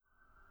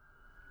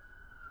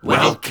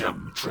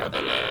Welcome,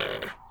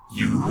 traveler.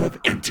 You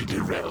have entered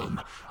the realm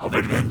of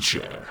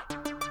adventure.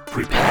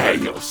 Prepare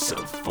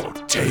yourself for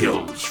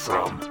tales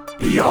from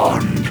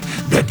Beyond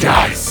the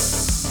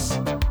Dice.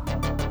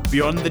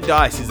 Beyond the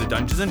Dice is a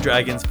Dungeons &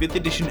 Dragons 5th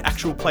edition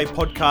actual play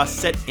podcast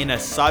set in a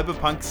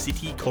cyberpunk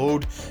city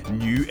called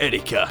New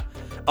Etica.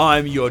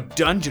 I'm your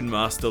Dungeon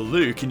Master,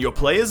 Luke, and your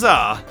players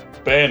are...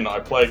 Ben, I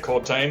play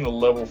Cortain, the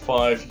level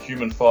 5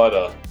 human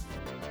fighter.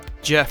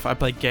 Jeff, I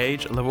play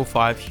Gage, a level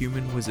 5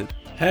 human wizard.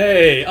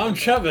 Hey, I'm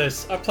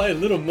Travis. I play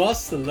Little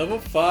Moss, the level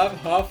 5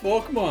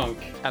 half-orc monk.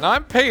 And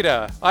I'm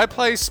Peter. I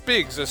play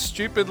Spigs, a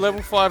stupid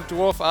level 5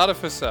 dwarf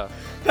artificer.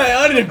 Hey,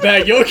 I didn't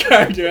bag your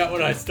character out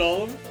when I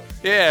stole him.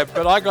 Yeah,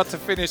 but I got to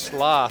finish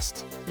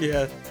last.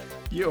 Yeah,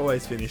 you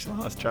always finish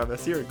last,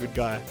 Travis. You're a good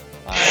guy.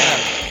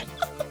 I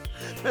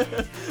am.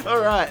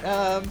 Alright,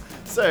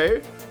 so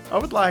I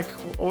would like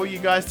all you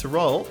guys to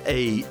roll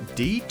a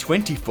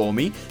d20 for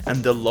me,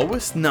 and the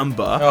lowest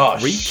number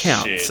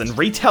recounts shit. and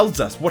retells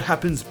us what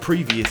happens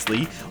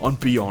previously on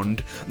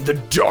Beyond the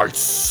Dice.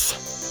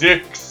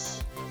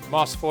 6.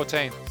 Moss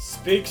 14.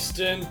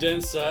 Spigston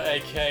Denser,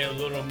 aka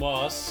Little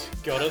Moss,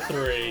 got a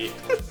 3.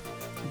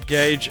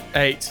 Gage,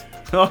 8.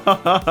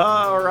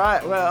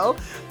 Alright, well,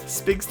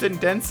 Spigston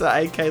Denser,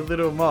 aka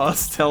Little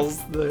Moss,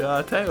 tells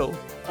the tale.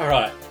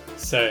 Alright,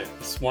 so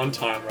this one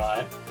time,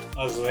 right,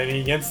 I was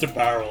leaning against a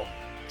barrel,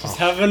 just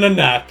having a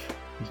nap.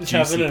 Just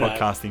Juicy having a nap.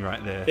 podcasting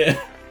right there. Yeah.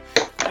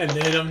 And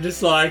then I'm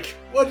just like,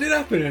 what did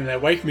happen? And they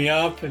wake me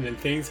up, and then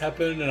things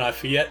happen, and I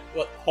forget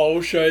what the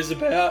whole show's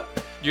about.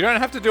 You don't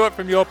have to do it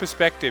from your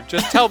perspective.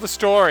 Just tell the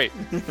story.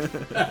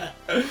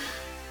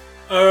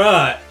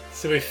 Alright,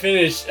 so we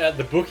finished at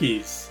the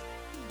bookies.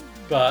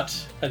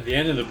 But at the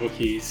end of the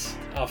bookies,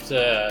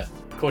 after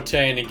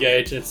Cortain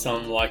engaged in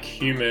some like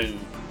human,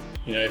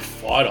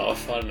 fight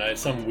off, I don't know,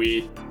 some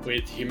weird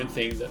human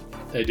thing that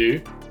they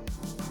do.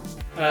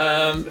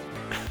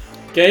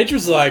 Gage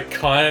was like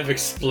kind of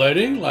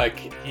exploding,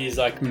 like he's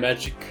like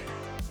magic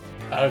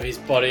out of his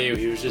body.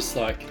 He was just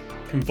like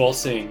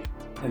convulsing,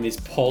 and these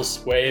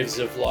pulse waves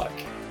of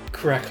like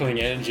crackling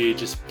energy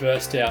just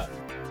burst out,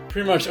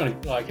 pretty much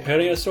like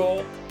hurting us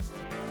all.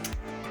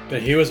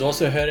 But he was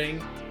also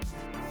hurting.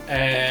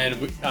 And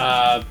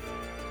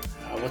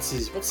what's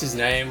his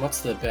name? What's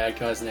the bad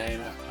guy's name?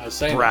 I was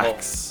saying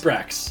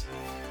Brax.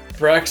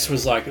 Brax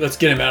was like, let's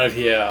get him out of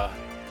here.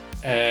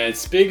 And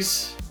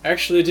Spigs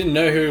actually didn't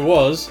know who he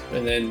was,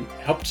 and then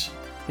helped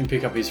him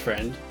pick up his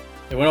friend.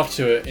 They went off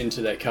into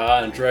their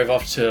car and drove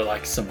off to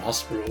like some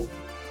hospital.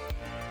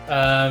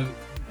 In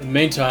the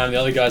meantime, the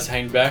other guys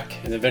hanged back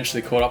and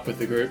eventually caught up with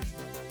the group.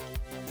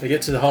 They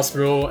get to the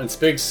hospital, and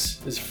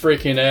Spigs is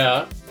freaking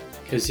out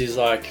because he's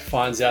like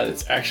finds out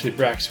it's actually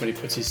Brax when he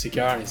puts his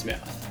cigar in his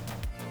mouth.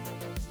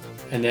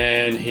 And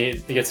then he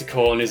gets a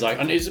call and he's like,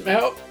 I need some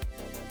help.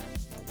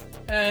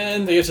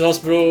 And they get to the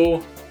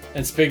hospital,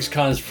 and Spigs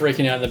kind of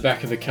freaking out in the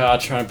back of the car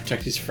trying to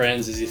protect his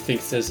friends as he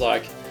thinks there's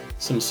like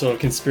some sort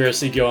of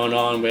conspiracy going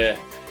on where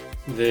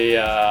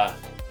the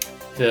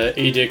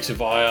Edict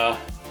of Ire,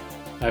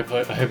 I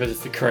hope it's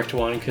the correct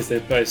one because they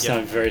both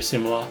sound very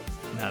similar.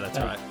 No, that's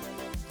right.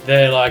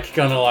 They're like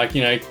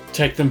gonna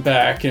take them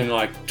back and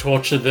like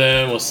torture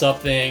them or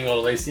something, or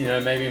at least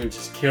maybe even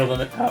just kill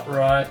them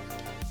outright.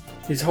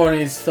 He's holding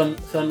his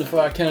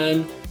Thunderfire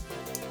cannon,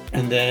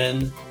 and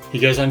then he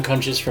goes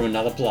unconscious from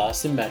another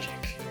blast of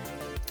magic.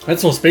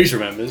 That's all Spigs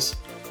remembers.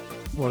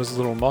 What does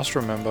Little Moss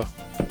remember?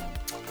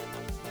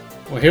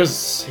 Well, he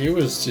was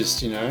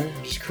just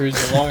just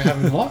cruising along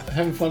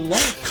having fun in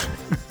life.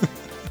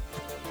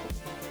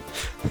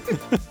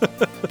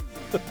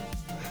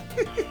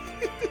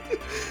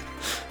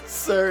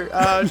 So,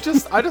 I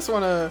just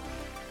want to...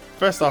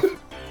 First off,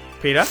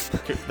 Peter,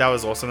 that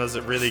was awesome. That was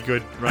a really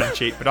good run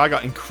sheet, but I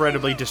got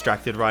incredibly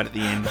distracted right at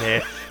the end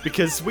there,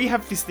 because we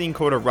have this thing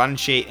called a run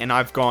sheet, and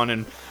I've gone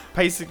and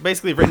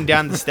basically written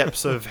down the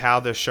steps of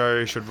how the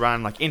show should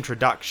run, like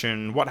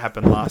introduction, what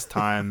happened last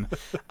time,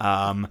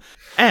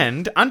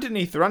 and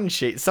underneath the run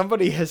sheet,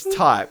 somebody has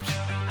typed,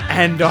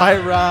 and I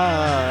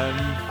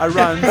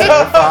run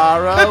so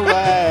far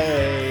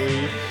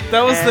away.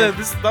 That was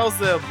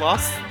the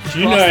last. Do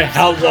you know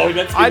how long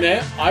that's been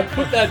there? I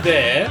put that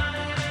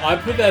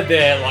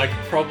there like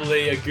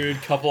probably a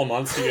good couple of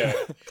months ago.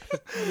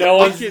 No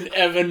one's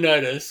ever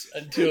noticed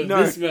until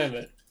this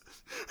moment.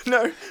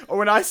 No,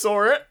 when I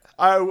saw it,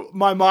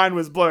 my mind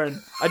was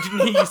blown. I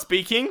didn't hear you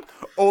speaking.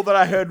 All that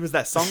I heard was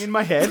that song in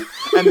my head,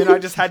 and then I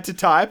just had to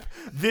type,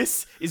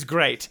 "This is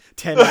great,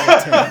 10 out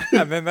of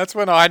 10. And then that's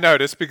when I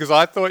noticed, because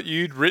I thought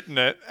you'd written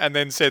it and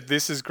then said,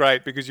 "This is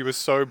great," because you were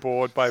so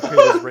bored by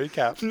Peter's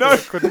recap. No.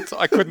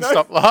 I couldn't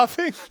stop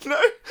laughing. No,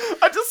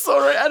 I just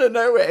saw it out of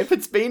nowhere. If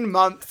it's been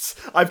months,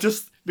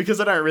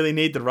 because I don't really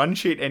need the run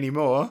sheet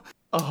anymore.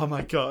 Oh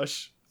my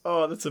gosh.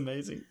 Oh, that's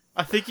amazing.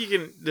 I think you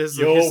can. There's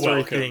a You're history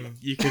welcome. thing.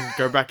 You can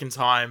go back in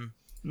time.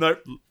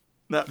 Nope.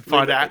 No,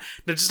 Find out.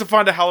 No, just to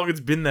find out how long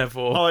it's been there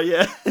for. Oh,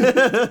 yeah.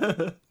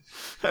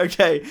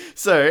 Okay,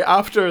 so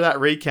after that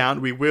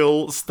recount, we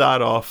will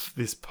start off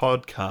this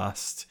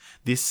podcast,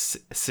 this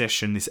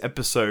session, this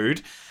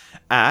episode,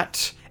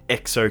 at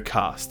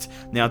Exocast.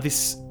 Now,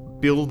 this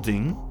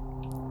building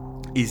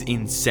is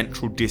in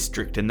Central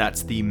District, and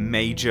that's the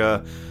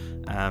major,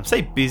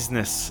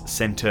 business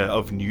center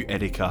of New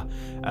Etica.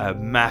 A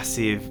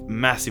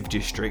massive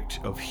district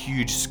of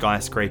huge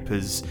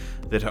skyscrapers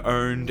that are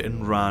owned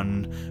and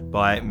run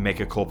by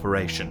mega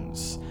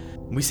corporations.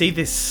 We see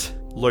this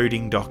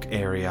loading dock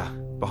area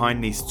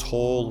behind these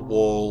tall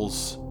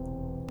walls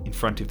in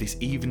front of this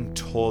even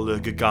taller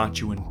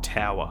gargantuan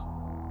tower.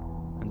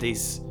 And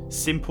these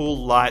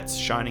simple lights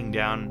shining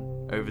down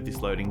over this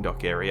loading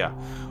dock area.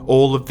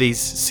 All of these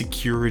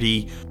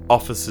security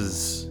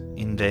officers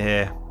in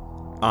their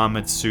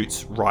armored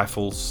suits,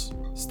 rifles,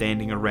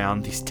 standing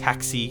around this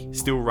taxi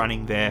still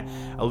running there.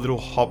 A little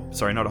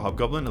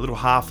hobgoblin, a little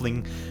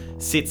halfling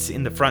sits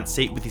in the front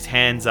seat with his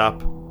hands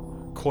up.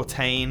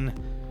 Cortain,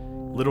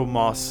 Little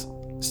Moss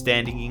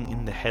standing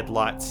in the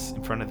headlights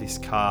in front of this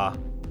car.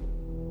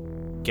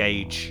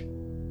 Gage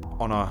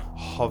on a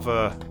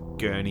hover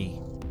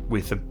gurney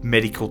with a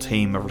medical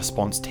team, a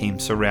response team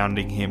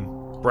surrounding him.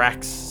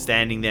 Brax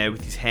standing there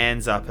with his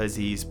hands up as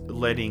he's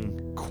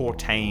letting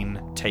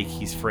Cortain take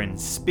his friend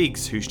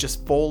Spigs, who's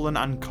just fallen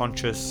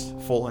unconscious,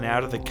 fallen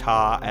out of the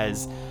car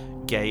as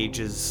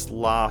Gage's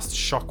last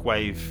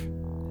shockwave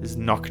has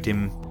knocked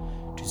him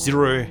to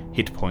 0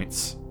 hit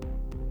points.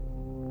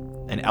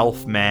 An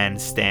elf man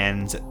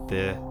stands at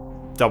the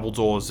double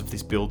doors of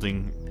this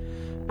building,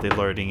 the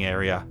loading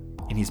area,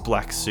 in his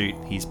black suit,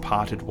 his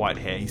parted white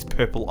hair, his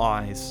purple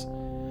eyes,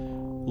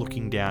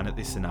 looking down at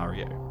this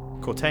scenario.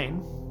 Cortain,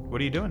 what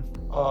are you doing?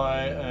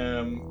 I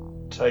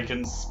am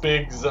taking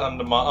Spigs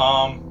under my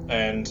arm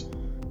and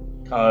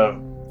kind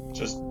of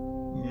just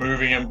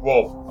moving him.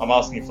 Well, I'm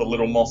asking for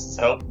Little Moss's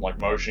help, like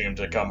motioning him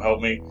to come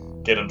help me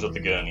get him to the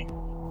gurney.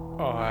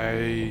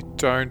 I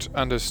don't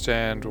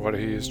understand what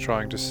he is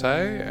trying to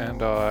say,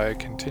 and I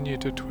continue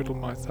to twiddle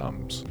my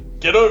thumbs.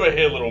 Get over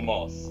here, Little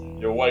Moss.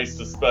 You're a waste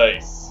of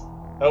space.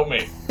 Help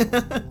me.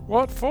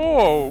 What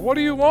for? What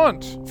do you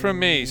want from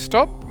me?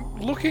 Stop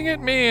looking at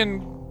me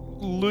and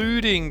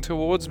looting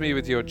towards me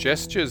with your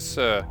gestures,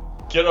 sir.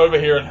 Get over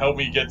here and help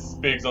me get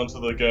Spigs onto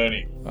the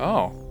gurney.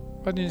 Oh,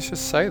 why didn't you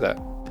just say that?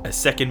 A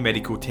second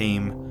medical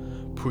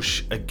team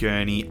push a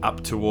gurney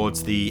up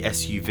towards the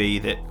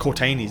SUV that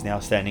Cortain is now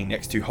standing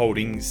next to,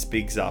 holding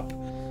Spigs up.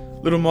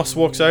 Little Moss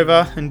walks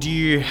over, and do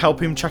you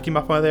help him chuck him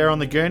up there on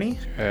the gurney?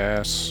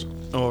 Yes.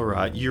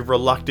 Alright, you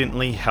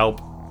reluctantly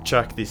help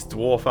chuck this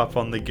dwarf up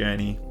on the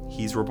gurney,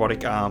 his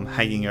robotic arm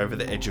hanging over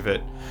the edge of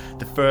it.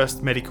 The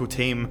first medical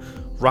team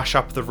rush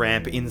up the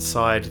ramp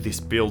inside this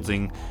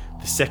building.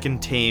 The second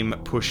team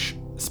push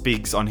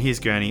Spigs on his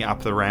gurney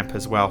up the ramp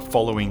as well,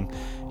 following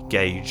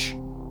Gage.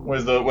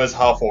 Where's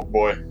Half-Orc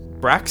boy?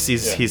 Brax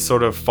he's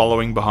sort of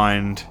following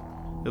behind.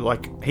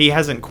 Like, he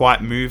hasn't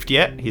quite moved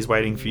yet. He's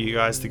waiting for you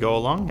guys to go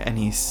along, and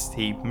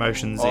he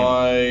motions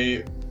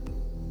in.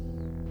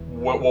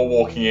 We're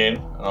walking in,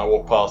 and I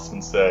walk past him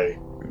and say,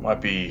 we might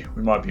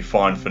be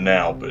fine for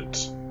now,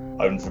 but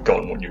I haven't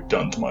forgotten what you've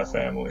done to my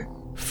family.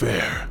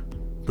 Fair.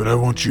 But I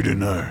want you to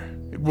know,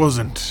 it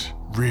wasn't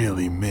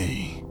really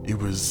me. It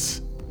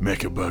was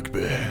Mecha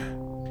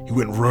Bugbear. He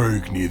went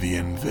rogue near the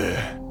end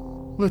there.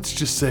 Let's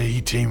just say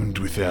he teamed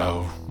with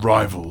our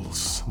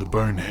rivals, the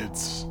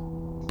Boneheads.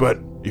 But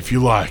if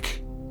you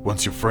like,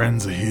 once your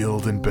friends are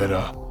healed and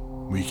better,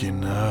 we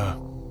can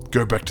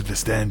go back to the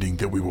standing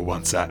that we were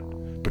once at.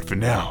 But for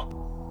now,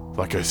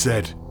 like I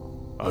said,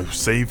 I'll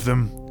save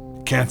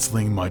them,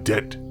 cancelling my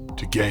debt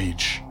to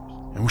Gage,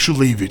 and we shall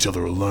leave each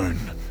other alone,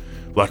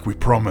 like we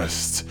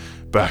promised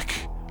back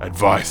at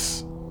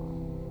Vice.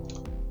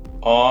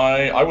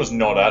 I was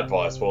not at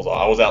Vice, was I?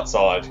 I was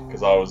outside,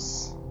 because I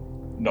was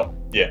not,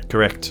 yeah.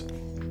 Correct.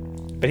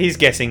 But he's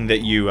guessing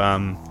that you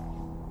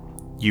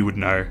would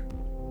know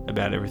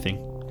about everything.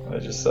 I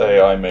just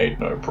say I made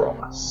no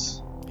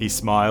promise. He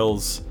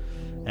smiles,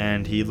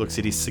 and he looks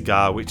at his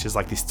cigar, which is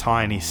like this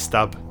tiny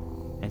stub,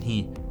 and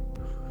he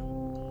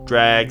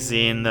drags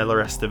in the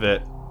rest of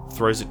it,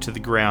 throws it to the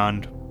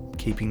ground,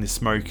 keeping the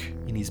smoke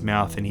in his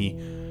mouth, and he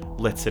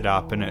lets it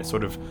up, and it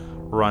sort of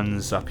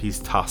runs up his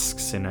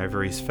tusks and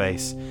over his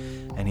face,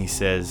 and he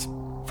says,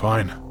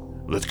 Fine,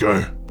 let's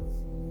go.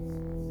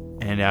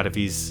 And out of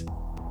his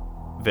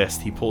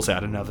vest, he pulls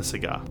out another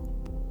cigar.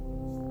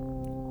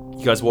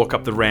 You guys walk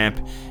up the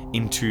ramp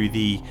into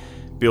the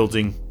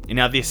building, and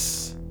now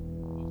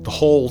the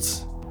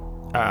halls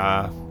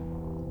are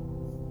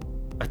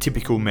a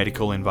typical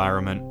medical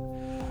environment.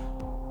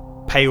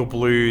 Pale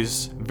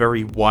blues,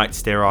 very white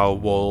sterile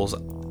walls.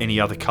 Any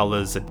other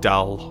colours are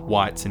dull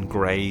whites and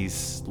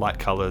greys, light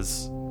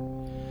colours.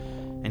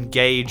 And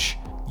Gage,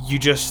 you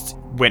just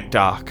went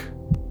dark.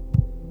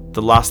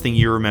 The last thing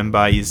you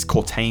remember is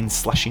Cortain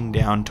slashing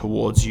down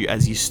towards you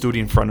as you stood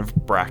in front of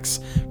Brax,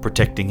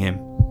 protecting him.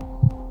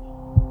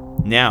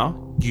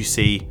 Now, you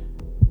see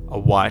a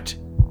white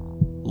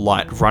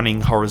light running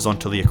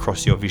horizontally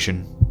across your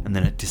vision, and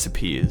then it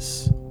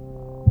disappears.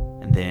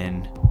 And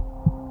then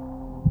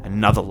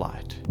another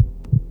light.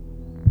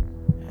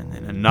 And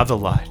then another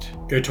light.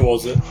 Go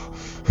towards it.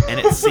 And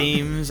it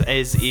seems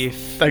as if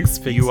Thanks,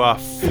 Pigs. you are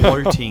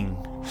floating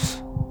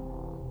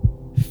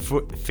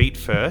feet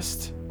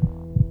first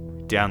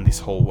down this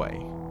hallway.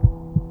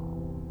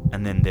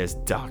 And then there's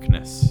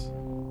darkness.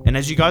 And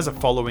as you guys are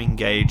following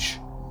Gage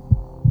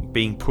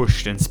being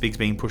pushed and Spigs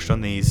being pushed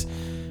on these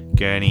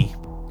gurney,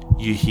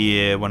 you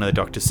hear one of the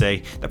doctors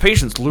say, "The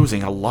patient's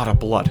losing a lot of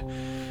blood.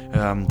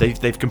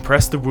 They've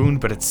compressed the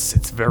wound, but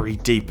it's very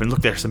deep. And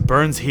look, there's some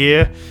burns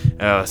here.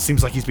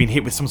 Seems like he's been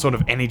hit with some sort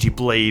of energy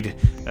blade.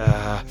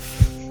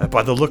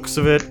 By the looks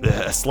of it,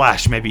 a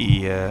slash,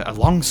 maybe a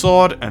long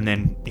sword." And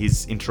then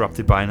he's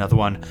interrupted by another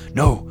one.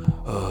 "No,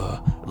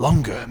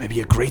 longer, maybe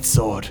a great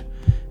sword."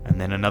 And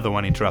then another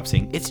one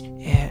interrupting. "It's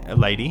a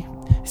lady.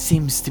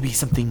 Seems to be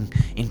something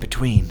in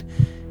between."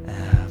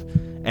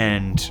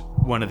 And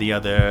one of the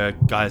other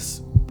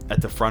guys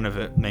at the front of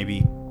it,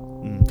 maybe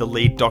the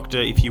lead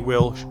doctor, if you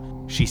will,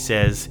 she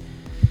says,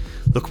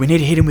 "Look, we need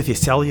to hit him with your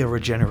cellular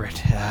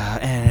regenerate,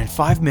 and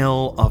 5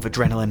 mil of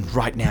adrenaline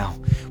right now.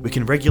 We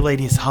can regulate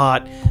his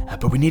heart,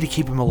 but we need to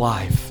keep him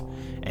alive."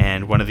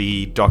 And one of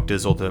the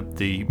doctors or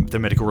the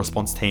medical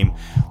response team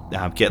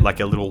get like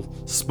a little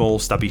small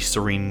stubby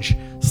syringe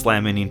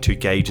slamming into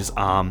Gage's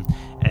arm,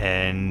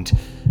 and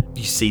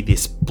you see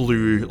this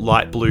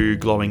light blue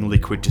glowing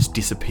liquid just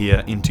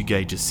disappear into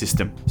Gage's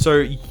system. So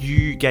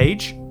you,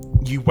 Gage,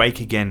 you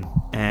wake again,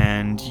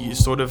 and you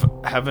sort of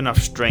have enough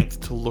strength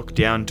to look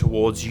down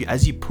towards you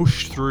as you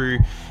push through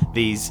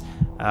these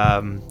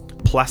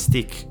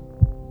plastic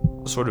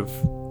sort of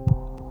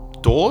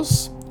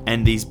doors,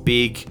 and these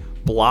big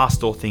blast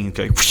door things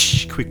go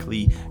whoosh,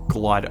 quickly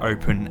glide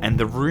open, and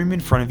the room in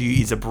front of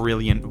you is a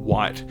brilliant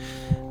white.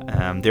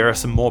 There are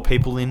some more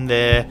people in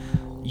there.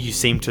 You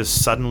seem to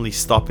suddenly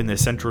stop in the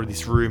center of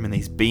this room, and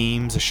these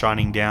beams are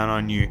shining down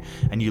on you,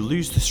 and you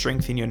lose the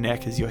strength in your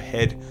neck as your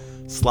head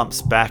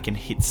slumps back and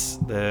hits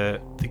the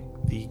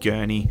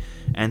gurney,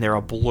 and there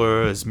are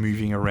blurs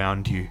moving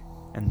around you,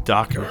 and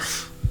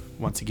darkness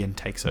once again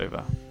takes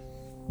over.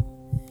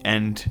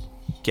 And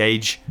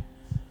Gage,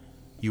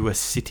 you are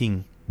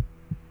sitting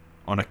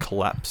on a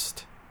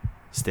collapsed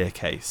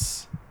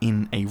staircase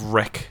in a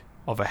wreck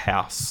of a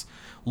house,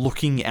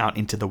 looking out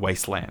into the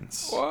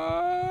wastelands.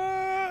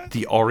 What?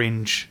 The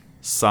orange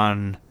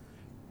sun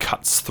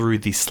cuts through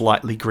the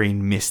slightly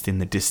green mist in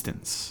the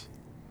distance,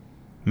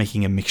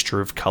 making a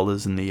mixture of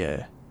colours in the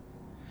air.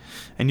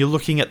 And you're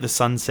looking at the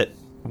sunset,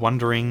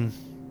 wondering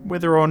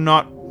whether or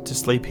not to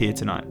sleep here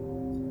tonight.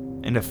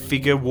 And a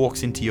figure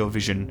walks into your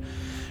vision,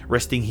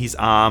 resting his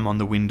arm on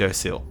the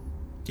windowsill.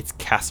 It's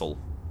Castle,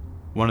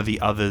 one of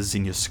the others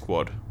in your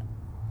squad.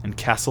 And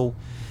Castle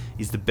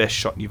is the best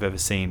shot you've ever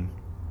seen.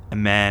 A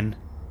man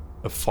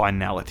of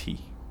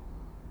finality.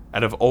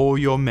 Out of all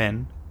your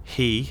men,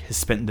 he has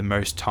spent the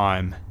most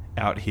time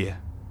out here.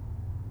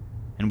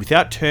 And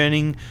without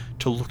turning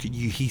to look at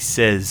you, he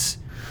says,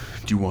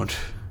 "Do you want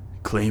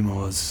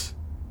claymores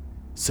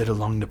set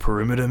along the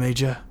perimeter,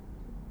 Major?"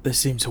 This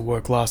seemed to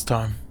work last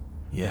time.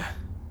 "Yeah.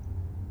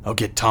 I'll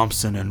get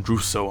Thompson and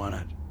Russo on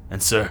it.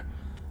 And sir,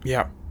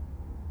 Yeah.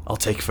 I'll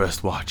take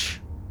first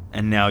watch."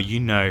 And now you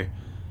know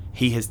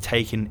he has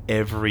taken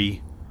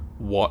every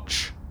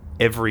watch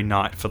every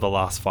night for the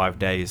last 5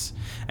 days.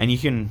 And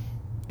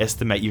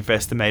you've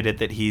estimated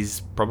that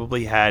he's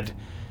probably had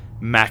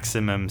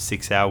maximum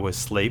 6 hours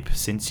sleep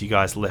since you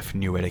guys left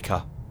New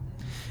Etica.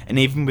 And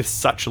even with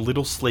such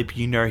little sleep,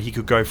 you know he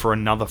could go for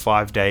another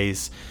 5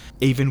 days.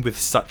 Even with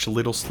such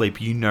little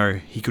sleep, you know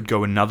he could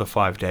go another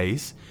 5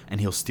 days and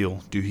he'll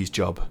still do his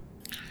job.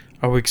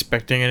 Are we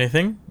expecting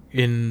anything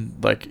in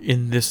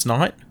this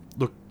night?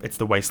 Look, it's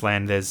the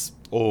wasteland. There's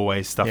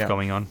always stuff Yeah.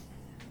 going on.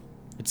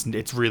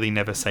 It's really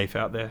never safe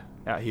out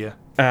here.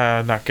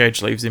 No,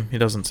 Gage leaves him. He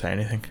doesn't say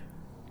anything.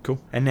 Cool.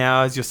 And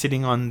now as you're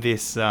sitting on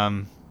this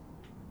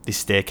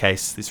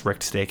staircase, this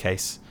wrecked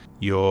staircase,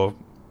 you're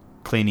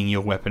cleaning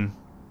your weapon,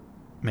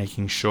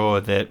 making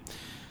sure that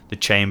the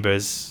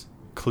chamber's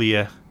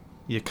clear,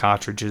 your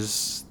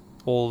cartridges,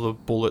 all the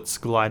bullets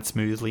glide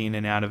smoothly in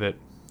and out of it.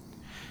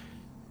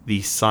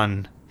 The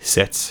sun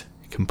sets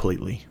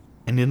completely.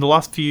 And in the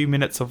last few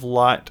minutes of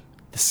light,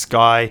 the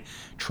sky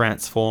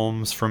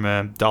transforms from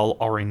a dull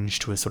orange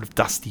to a sort of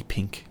dusty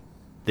pink.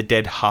 The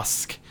dead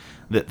husk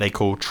that they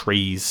call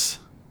trees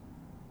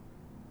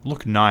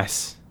look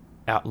nice,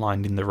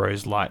 outlined in the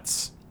rose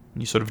lights.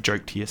 And you sort of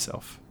joke to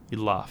yourself.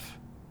 You laugh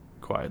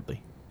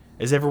quietly.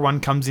 As everyone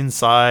comes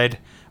inside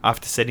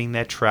after setting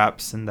their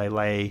traps, and they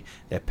lay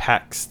their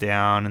packs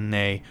down and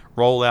they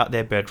roll out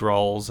their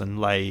bedrolls and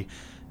lay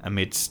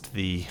amidst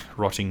the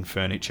rotting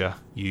furniture,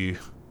 you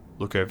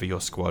look over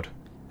your squad.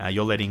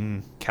 You're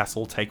letting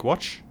Castle take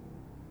watch?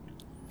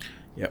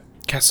 Yep.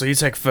 Castle, you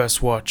take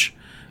first watch,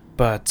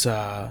 but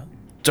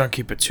don't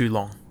keep it too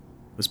long.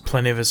 There's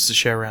plenty of us to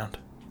share around.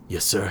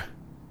 Yes, sir.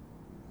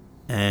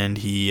 And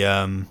he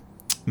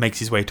makes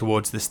his way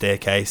towards the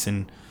staircase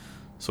and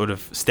sort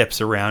of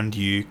steps around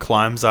you,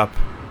 climbs up,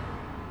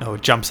 or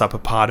jumps up a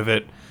part of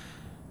it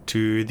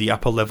to the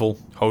upper level,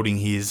 holding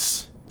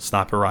his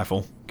sniper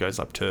rifle. Goes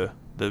up to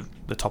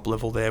the top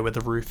level there where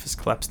the roof is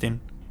collapsed in.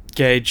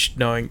 Gage,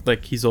 knowing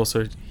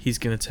he's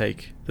gonna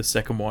take the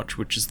second watch,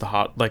 which is the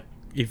hard.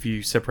 If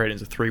you separate it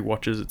into 3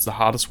 watches, it's the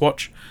hardest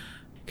watch,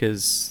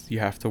 because you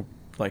have to,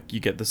 like, you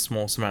get the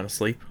smallest amount of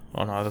sleep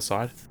on either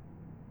side.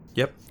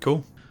 Yep,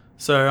 cool.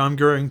 So I'm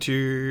going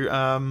to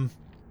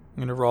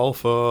roll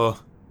for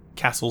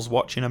Castle's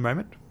watch in a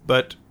moment,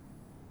 but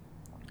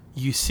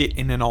you sit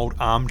in an old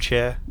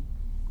armchair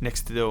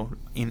next to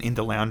in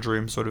the lounge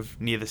room, sort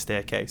of near the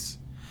staircase,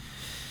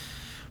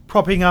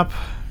 propping up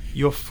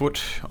your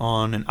foot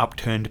on an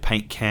upturned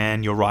paint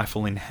can, your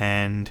rifle in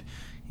hand,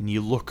 and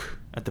you look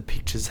at the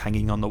pictures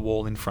hanging on the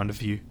wall in front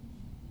of you,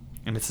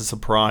 and it's a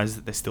surprise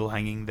that they're still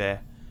hanging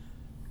there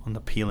on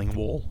the peeling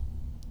wall.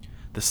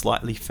 The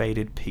slightly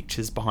faded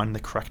pictures behind the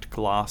cracked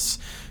glass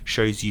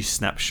shows you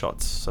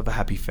snapshots of a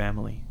happy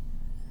family.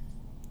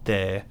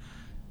 They're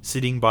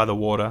sitting by the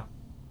water,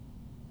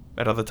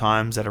 at other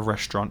times at a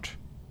restaurant,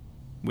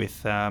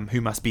 with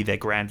who must be their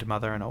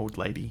grandmother, an old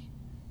lady.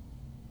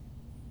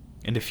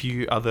 And a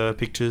few other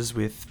pictures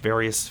with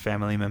various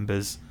family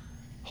members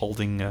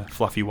holding a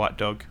fluffy white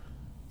dog.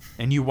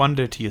 And you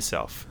wonder to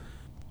yourself,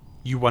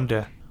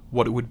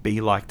 what it would be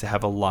like to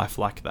have a life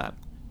like that.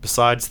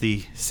 Besides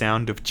the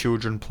sound of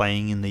children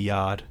playing in the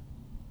yard,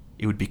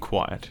 it would be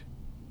quiet,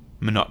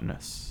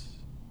 monotonous,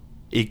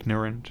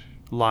 ignorant,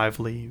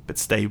 lively, but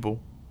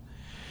stable.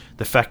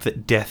 The fact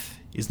that death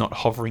is not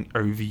hovering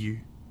over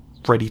you,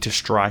 ready to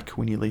strike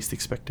when you least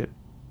expect it.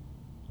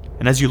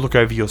 And as you look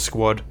over your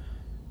squad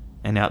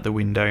and out the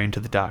window into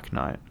the dark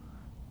night,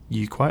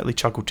 you quietly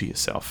chuckle to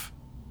yourself.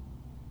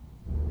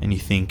 And you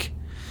think,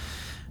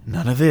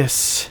 none of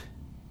this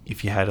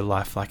if you had a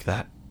life like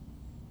that.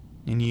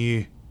 And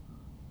you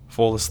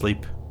fall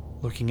asleep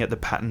looking at the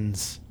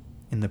patterns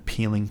in the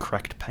peeling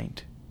cracked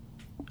paint.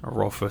 A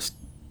roll first,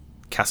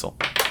 Castle.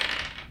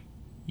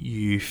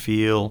 You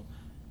feel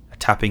a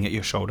tapping at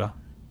your shoulder,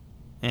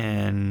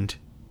 and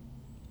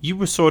you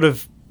were sort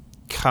of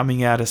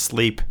coming out of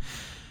sleep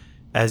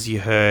as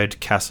you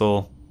heard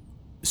Castle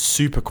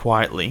super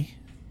quietly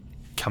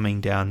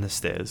coming down the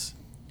stairs.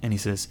 And he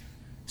says,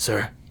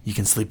 "Sir, you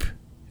can sleep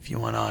if you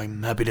want.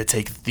 I'm happy to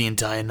take the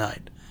entire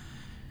night."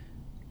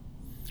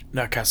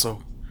 No,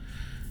 Castle.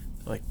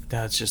 Like,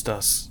 that's just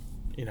us.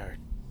 You know.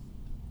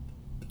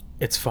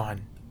 It's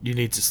fine. You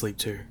need to sleep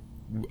too.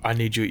 I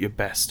need you at your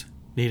best.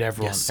 Need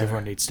everyone. Yes, sir.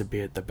 Everyone needs to be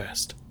at their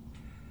best.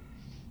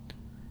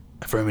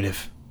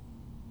 Affirmative.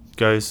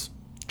 Goes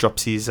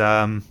to his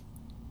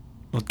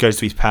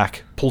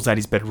pack, pulls out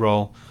his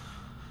bedroll,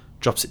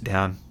 drops it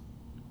down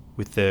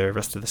with the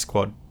rest of the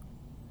squad.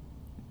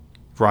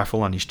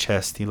 Rifle on his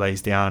chest, he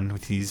lays down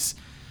with his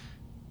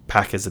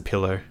pack as a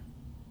pillow,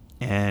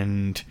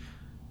 and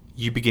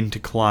you begin to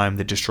climb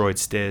the destroyed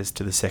stairs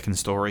to the second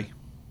story.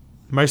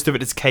 Most of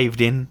it is caved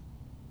in,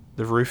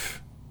 the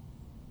roof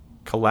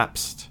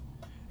collapsed,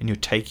 and you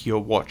take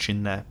your watch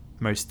in the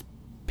most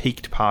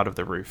peaked part of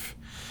the roof,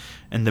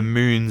 and the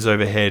moons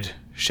overhead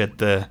shed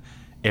the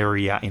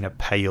area in a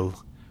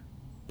pale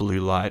blue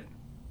light,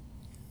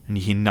 and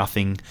you hear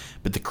nothing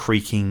but the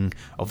creaking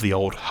of the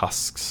old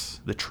husks,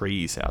 the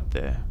trees out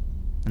there,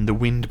 and the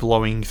wind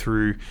blowing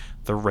through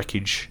the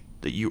wreckage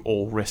that you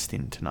all rest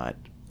in tonight.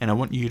 And I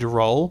want you to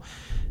roll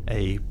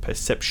a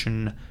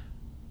perception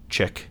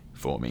check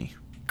for me.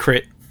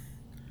 Crit.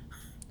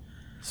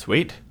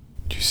 Sweet.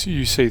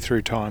 You see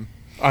through time.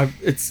 I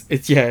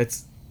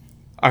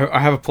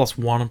have a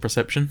 +1 on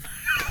perception.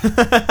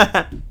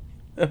 I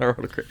rolled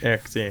a crit.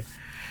 Yeah.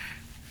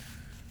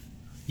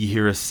 You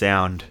hear a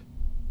sound,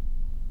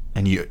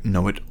 and you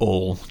know it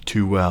all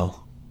too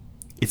well.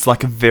 It's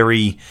like a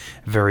very,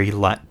 very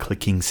light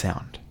clicking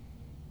sound.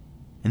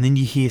 And then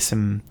you hear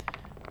some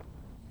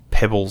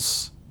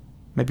pebbles,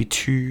 maybe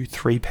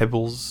 2-3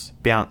 pebbles,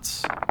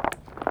 bounce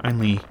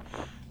only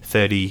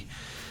 30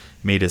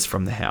 meters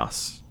from the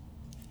house.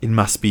 It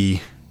must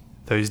be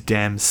those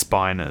damn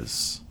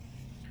spiners.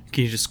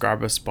 Can you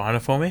describe a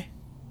spiner for me?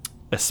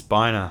 A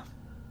spiner.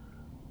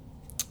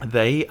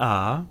 They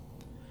are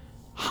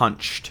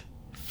hunched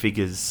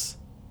figures,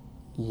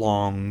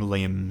 long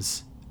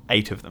limbs,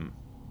 8 of them.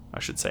 I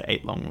should say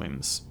 8 long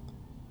limbs.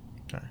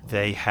 Okay.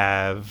 They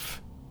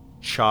have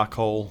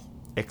charcoal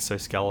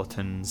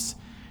exoskeletons,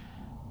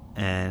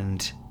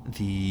 and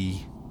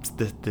the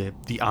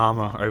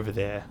armor over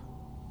their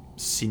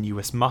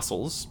sinuous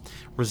muscles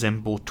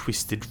resemble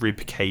twisted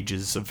rib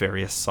cages of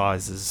various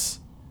sizes.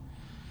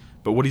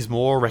 But what is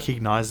more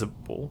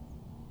recognizable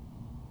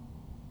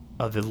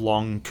are the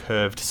long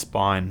curved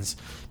spines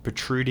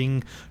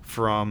protruding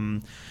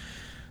from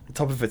the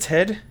top of its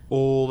head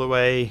all the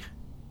way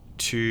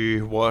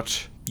to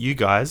what you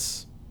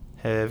guys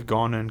have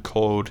gone and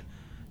called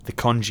the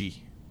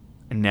Konji.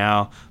 And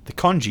now the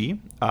Konji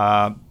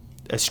are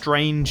a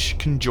strange,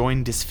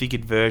 conjoined,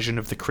 disfigured version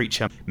of the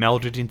creature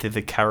melded into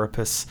the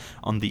carapace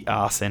on the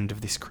arse end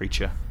of this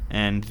creature.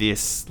 And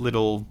this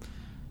little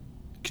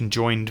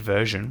conjoined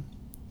version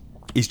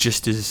is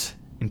just as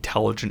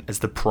intelligent as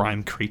the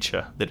prime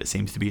creature that it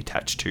seems to be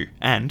attached to,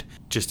 and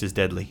just as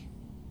deadly.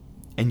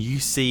 And you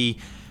see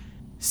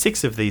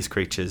 6 of these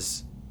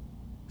creatures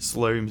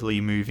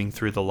slowly moving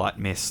through the light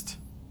mist.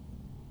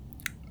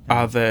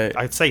 Are there...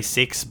 I'd say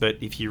 6, but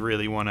if you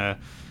really want to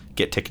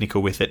get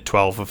technical with it,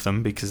 12 of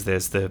them, because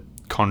there's the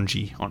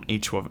kanji on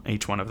each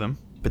one of them,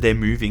 but they're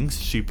moving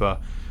super,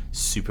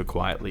 super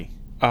quietly.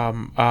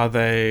 Are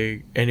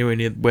they anywhere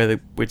near where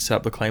we'd set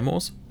up the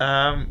claymores?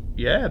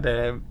 Yeah,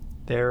 they're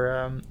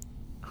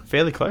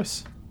fairly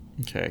close.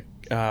 Okay.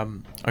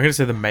 I'm gonna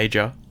say the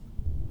major.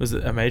 Was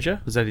it a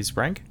major? Was that his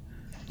rank?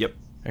 Yep.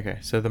 Okay,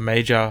 so the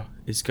major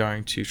is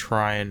going to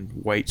try and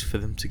wait for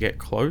them to get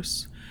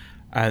close,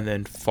 and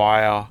then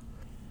fire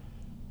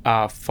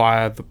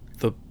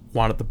the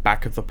one at the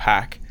back of the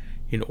pack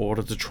in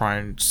order to try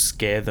and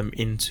scare them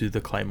into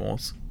the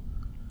claymores.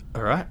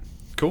 All right.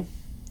 Cool.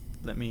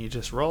 Let me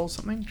just roll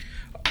something.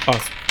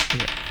 Oh,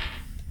 yeah.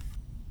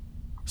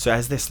 So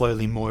as they're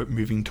slowly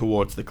moving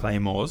towards the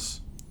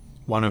claymores,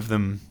 one of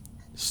them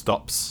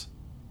stops,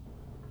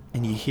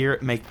 and you hear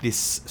it make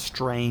this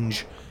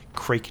strange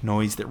creak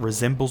noise that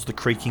resembles the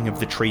creaking of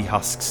the tree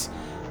husks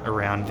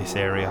around this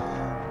area.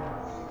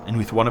 And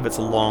with one of its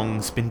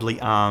long, spindly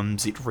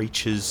arms, it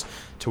reaches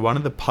to one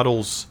of the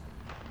puddles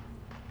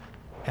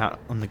out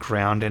on the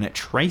ground, and it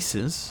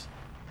traces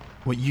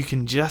what you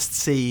can just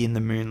see in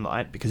the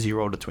moonlight, because you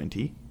rolled a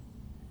 20,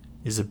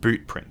 is a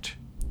boot print.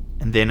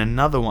 And then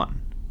another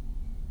one.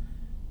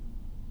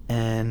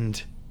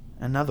 And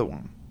another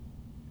one.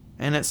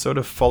 And it sort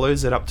of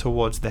follows it up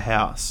towards the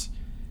house.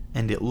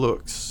 And it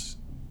looks,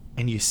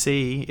 and you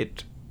see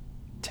it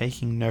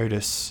taking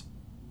notice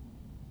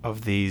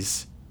of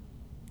these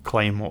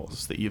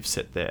claymores that you've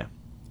set there.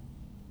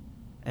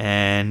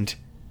 And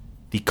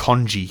the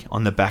kanji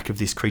on the back of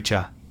this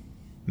creature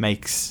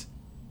makes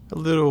a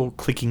little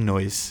clicking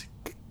noise.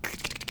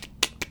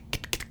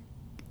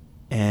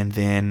 And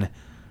then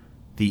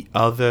the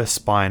other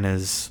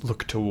spiners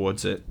look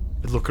towards it,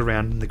 look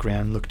around in the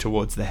ground, look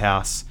towards the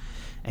house,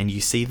 and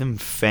you see them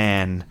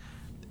fan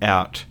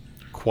out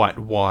quite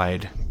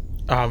wide.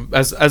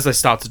 As they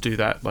start to do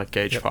that, like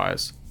Gage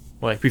fires,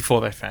 like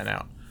before they fan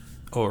out.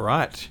 All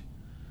right.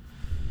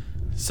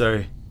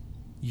 So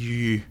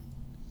you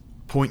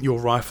point your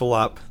rifle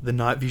up, the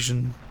night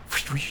vision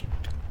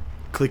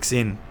clicks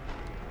in,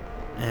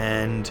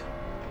 and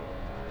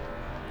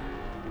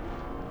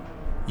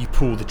you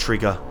pull the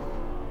trigger.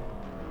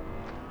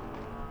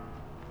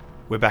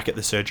 We're back at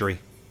the surgery.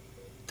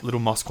 Little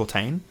Moss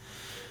Cortain.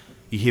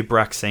 You hear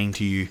Brack saying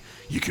to you,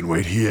 You can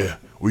wait here,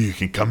 or you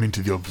can come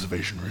into the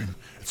observation room.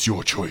 It's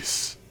your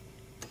choice.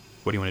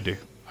 what do you want to do?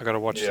 I gotta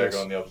watch Yeah, this.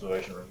 go in the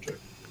observation room too.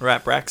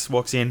 Right, Brax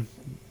walks in,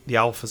 the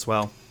Alf as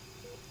well.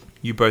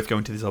 You both go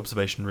into this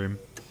observation room,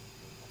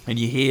 and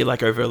you hear,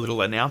 like, over a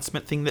little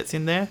announcement thing that's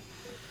in there.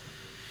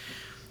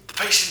 The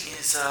patient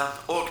is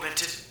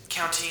augmented,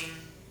 counting,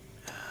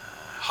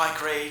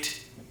 high-grade,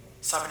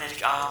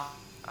 cybernetic arm,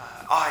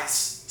 eyes,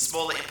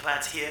 smaller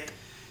implants here.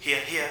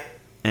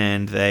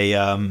 And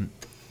they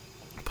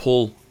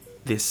pull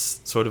this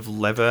sort of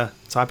lever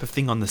type of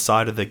thing on the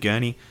side of the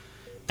gurney,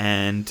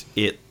 and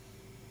you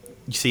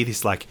see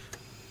this, like,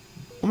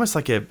 almost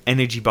like a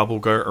energy bubble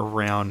go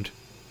around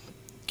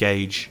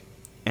Gage,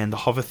 and the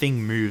hover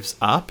thing moves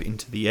up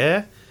into the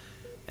air,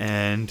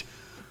 and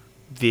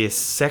this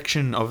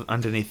section of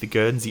underneath the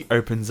Guernsey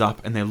opens up,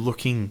 and they're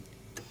looking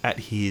at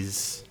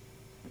his,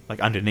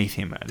 like, underneath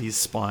him, at his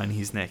spine,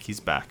 his neck,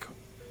 his back.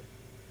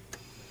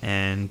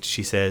 And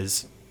she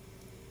says,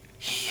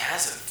 He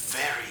has a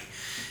very,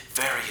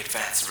 very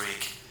advanced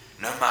rig.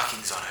 No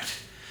markings on it.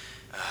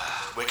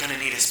 We're gonna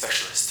need a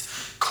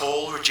specialist.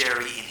 Call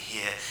Rogeri in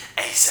here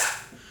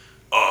ASAP.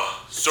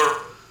 Sir,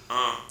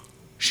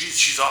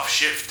 she's off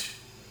shift.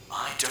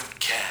 I don't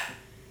care.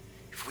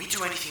 If we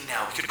do anything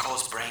now, we could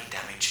cause brain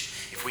damage.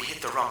 If we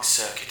hit the wrong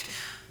circuit,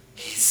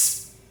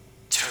 he's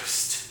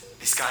toast.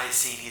 This guy has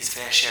seen his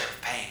fair share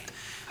of pain.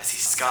 I see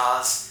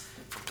scars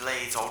from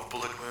blades, old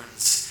bullet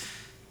wounds,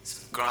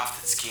 some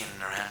grafted skin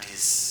around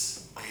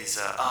his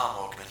arm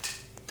augment.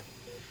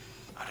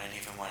 I don't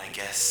even want to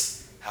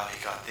guess how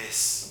he got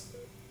this.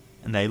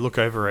 and they look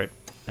over it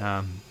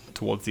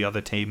towards the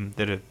other team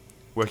that are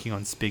working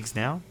on Spigs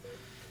now.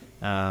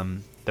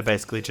 They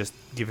basically just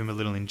give him a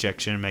little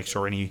injection and make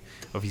sure any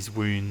of his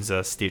wounds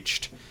are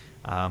stitched.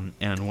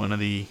 And one of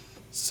the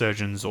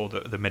surgeons or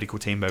the medical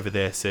team over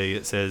there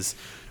says,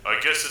 I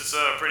guess it's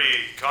pretty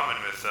common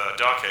with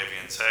dark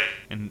avians, hey?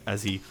 and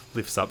as he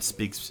lifts up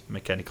Spig's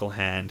mechanical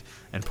hand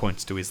and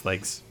points to his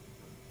legs.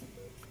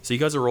 So you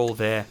guys are all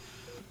there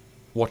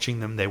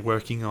watching them. They're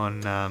working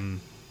on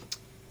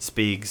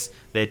Spigs.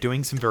 They're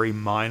doing some very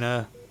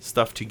minor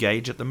stuff to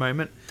Gage at the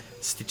moment.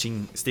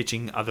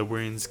 Stitching other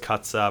wounds,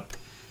 cuts up.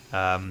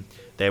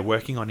 They're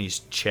working on his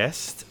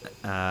chest.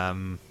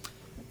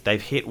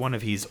 They've hit one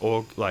of his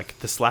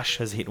the slash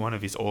has hit one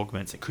of his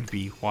augments. It could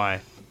be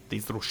why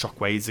these little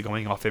shockwaves are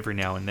going off every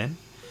now and then.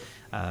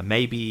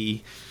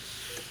 Maybe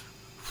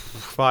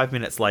 5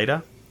 minutes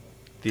later,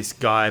 this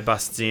guy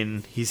busts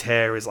in. His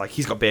hair is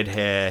he's got bed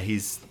hair.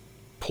 He's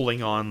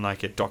pulling on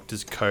like a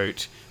doctor's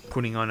coat,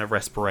 putting on a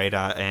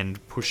respirator,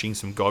 and pushing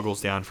some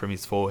goggles down from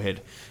his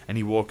forehead. And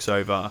he walks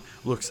over,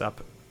 looks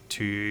up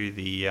to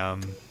the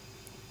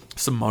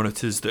some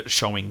monitors that are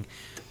showing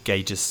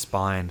Gage's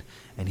spine,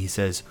 and he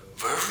says,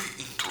 Very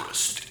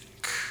interesting.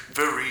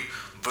 Very,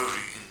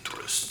 very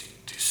interesting.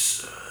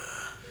 This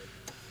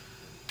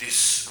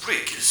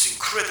rig is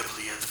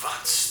incredibly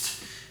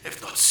advanced.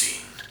 I've not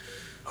seen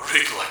a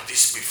rig like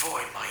this before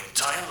in my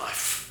entire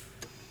life.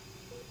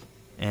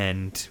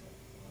 And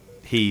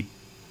he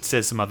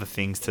says some other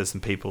things to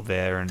some people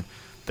there, and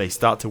they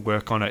start to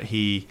work on it.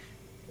 He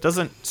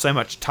doesn't so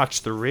much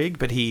touch the rig,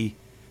 but he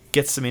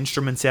gets some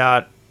instruments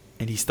out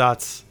and he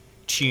starts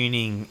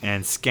tuning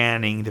and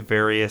scanning the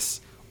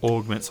various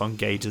augments on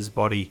Gage's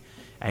body.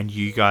 And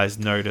you guys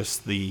notice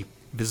the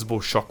visible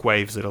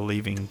shockwaves that are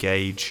leaving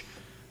Gage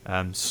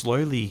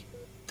slowly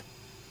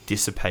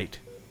dissipate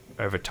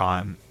over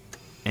time.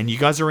 And you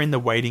guys are in the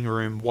waiting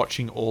room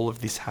watching all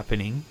of this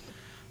happening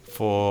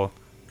for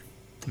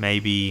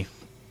maybe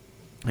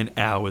an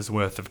hour's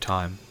worth of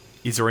time.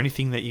 Is there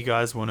anything that you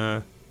guys want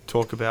to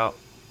talk about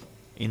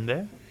in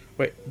there?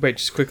 Wait,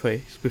 just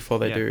quickly, before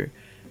they do.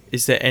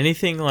 Is there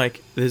anything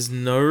like, there's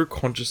no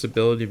conscious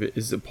ability, but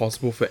is it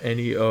possible for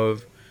any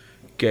of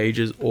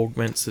Gage's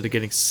augments that are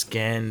getting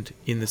scanned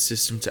in the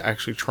system to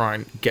actually try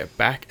and get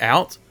back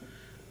out?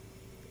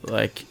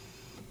 Like,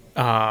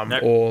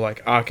 Nope. or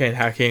like arcane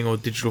hacking or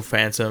digital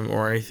phantom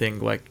or anything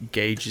like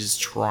Gage is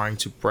trying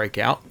to break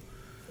out?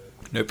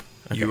 Nope.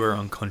 Okay. You are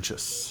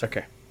unconscious.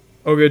 Okay.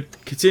 Oh, good.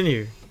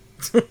 Continue.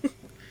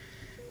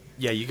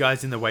 Yeah, you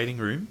guys in the waiting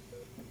room.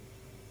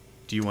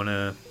 Do you want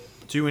to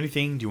do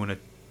anything? Do you want to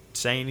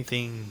say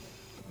anything?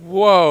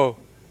 Whoa,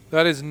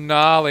 that is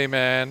gnarly,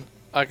 man.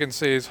 I can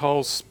see his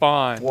whole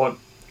spine. What?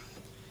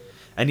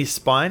 And his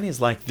spine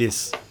is like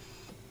this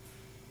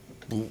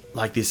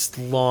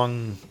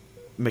long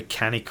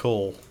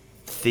mechanical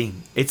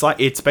thing.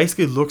 It's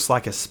basically looks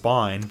like a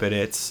spine, but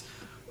it's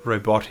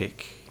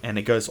robotic, and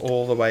it goes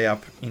all the way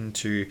up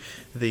into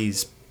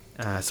these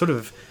sort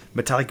of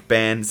metallic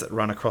bands that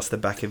run across the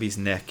back of his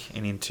neck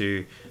and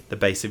into the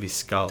base of his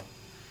skull.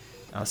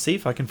 I'll see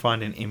if I can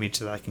find an image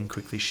that I can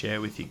quickly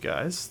share with you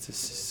guys,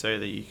 so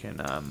that you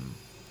can.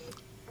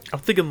 I'm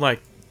thinking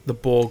like the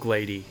Borg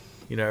lady,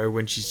 you know,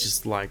 when she's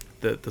just like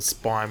the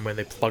spine when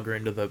they plug her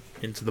into the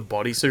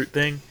bodysuit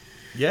thing.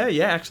 Yeah,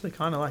 actually,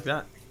 kind of like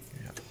that.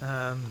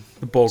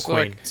 The Borg It's queen.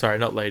 like- Sorry,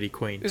 not lady,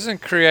 queen.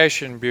 Isn't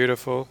creation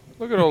beautiful?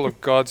 Look at all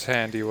of God's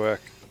handiwork.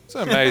 It's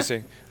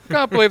amazing. I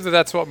can't believe that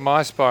that's what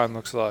my spine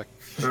looks like.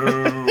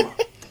 Who?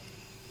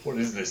 What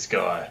is this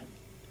guy?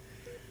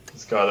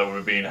 This guy that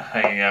we've been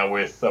hanging out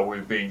with, that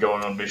we've been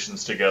going on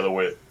missions together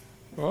with.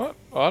 What?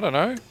 I don't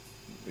know.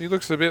 He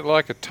looks a bit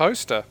like a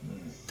toaster.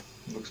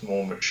 Looks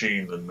more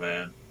machine than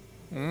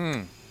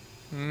man.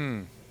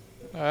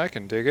 I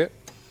can dig it.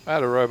 I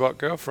had a robot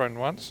girlfriend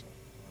once.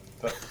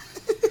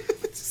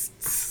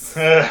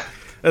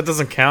 That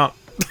doesn't count.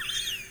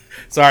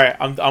 Sorry,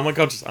 I'm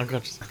unconscious.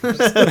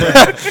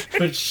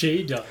 But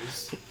she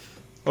does.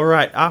 All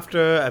right.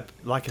 After,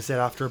 like I said,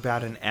 after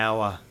about an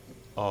hour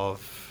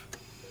of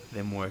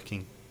them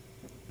working,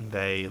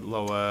 they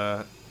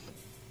lower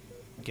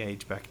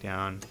Gage back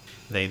down.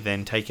 They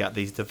then take out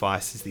these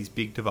devices, these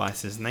big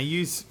devices, and they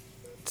use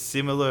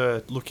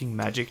similar looking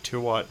magic to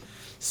what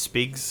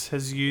Spigs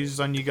has used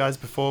on you guys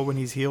before when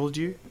he's healed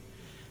you.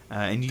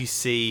 And you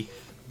see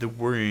the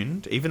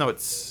wound, even though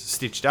it's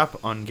stitched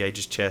up on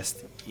Gage's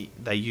chest,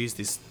 they use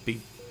this big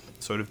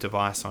sort of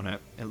device on it.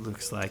 It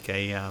looks like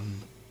a,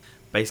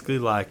 basically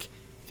like,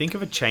 think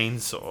of a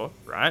chainsaw,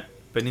 right?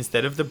 But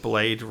instead of the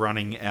blade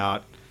running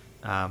out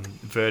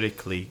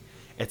vertically,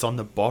 it's on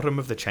the bottom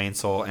of the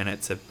chainsaw, and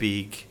it's a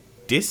big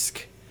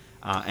disc.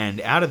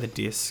 And out of the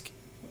disc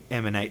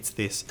emanates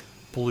this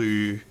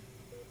blue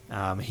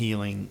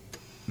healing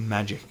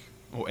magic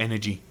or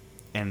energy,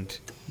 and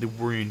the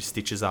wound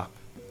stitches up.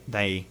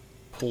 They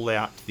pull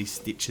out these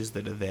stitches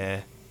that are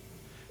there.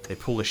 They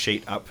pull the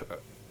sheet up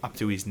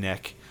to his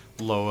neck,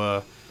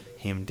 lower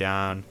him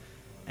down,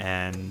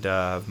 and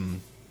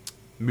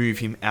move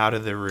him out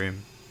of the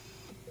room.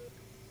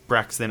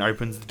 Brax then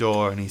opens the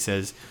door and he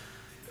says,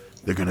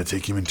 They're gonna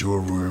take him into a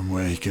room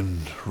where he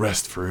can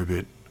rest for a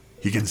bit.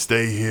 He can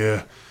stay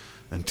here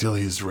until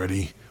he's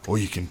ready, or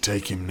you can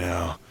take him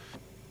now.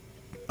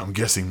 I'm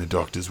guessing the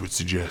doctors would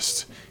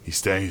suggest he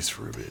stays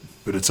for a bit,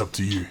 but it's up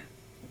to you.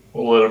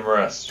 We'll let him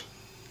rest.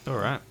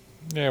 alright.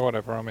 Yeah,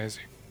 whatever, I'm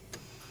easy.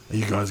 Are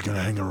you guys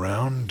gonna hang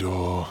around,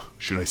 or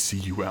should I see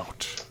you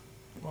out?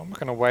 Well, I'm not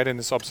going to wait in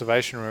this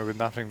observation room with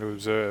nothing to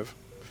observe.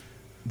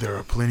 There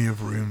are plenty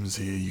of rooms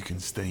here you can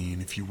stay in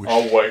if you wish.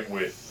 I'll wait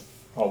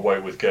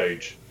with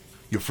Gage.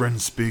 Your friend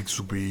Spigs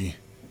will be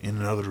in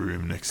another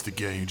room next to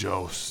Gage.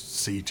 I'll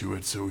see to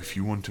it, so if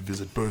you want to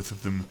visit both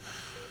of them,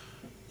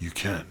 you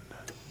can.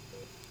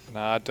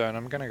 Nah, I don't.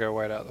 I'm going to go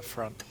wait out the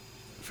front.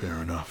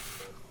 Fair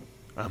enough.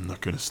 I'm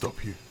not gonna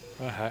stop you.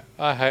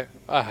 I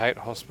hate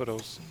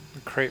hospitals.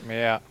 They creep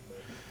me out.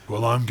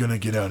 Well, I'm gonna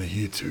get out of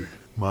here too.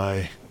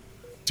 My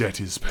debt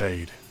is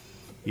paid.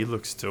 He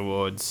looks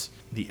towards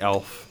the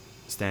elf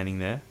standing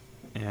there,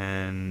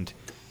 and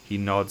he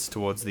nods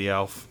towards the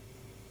elf,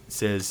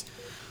 says,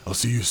 I'll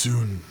see you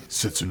soon,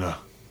 Setsuna.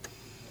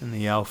 and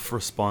the elf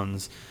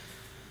responds,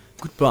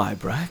 Goodbye,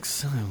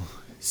 Brax. I'll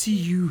see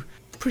you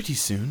pretty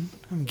soon.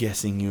 I'm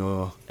guessing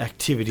your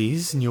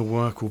activities and your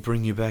work will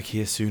bring you back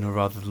here sooner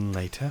rather than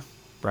later.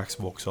 Brax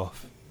walks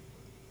off.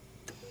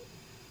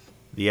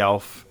 The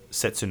elf,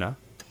 Setsuna,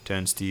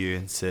 turns to you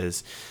and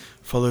says,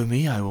 "Follow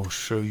me, I will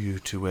show you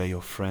to where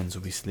your friends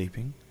will be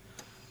sleeping.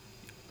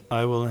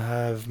 I will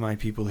have my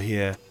people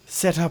here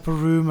set up a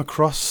room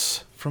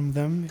across from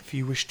them. If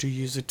you wish to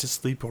use it to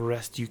sleep or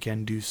rest, you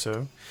can do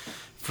so,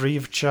 free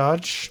of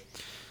charge.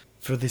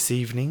 For this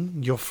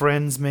evening, your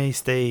friends may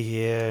stay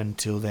here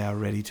until they are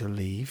ready to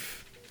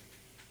leave.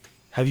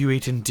 Have you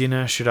eaten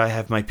dinner? Should I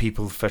have my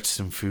people fetch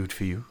some food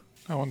for you?"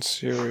 I want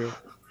cereal.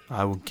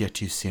 "I will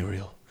get you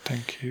cereal."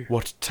 Thank you.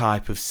 "What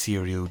type of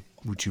cereal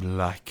would you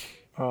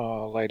like?"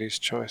 Oh, lady's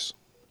choice.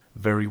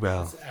 "Very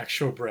well."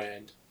 Actual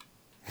brand.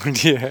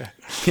 Yeah.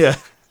 Yeah.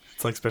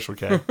 It's like Special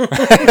K.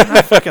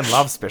 I fucking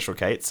love Special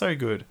K. It's so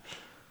good.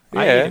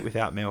 I Yeah. eat it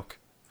without milk.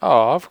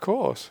 Oh, of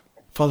course.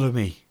 "Follow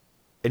me."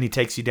 And he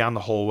takes you down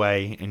the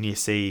hallway, and you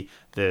see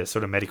the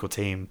sort of medical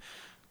team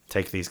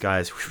take these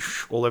guys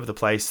all over the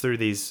place through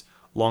these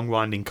long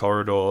winding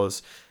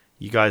corridors.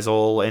 You guys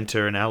all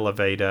enter an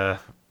elevator,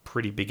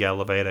 pretty big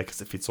elevator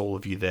because it fits all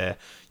of you there.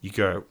 You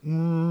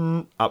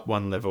go up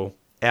one level,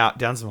 out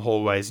down some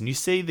hallways, and you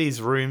see these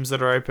rooms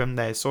that are open.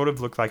 They sort of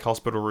look like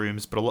hospital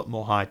rooms, but a lot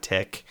more high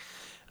tech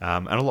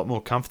and a lot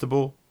more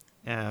comfortable.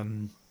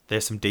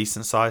 There's some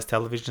decent sized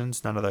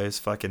televisions, none of those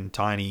fucking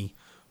tiny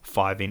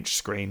 5-inch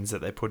screens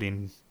that they put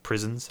in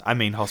prisons. I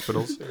mean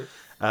hospitals.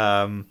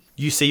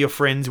 You see your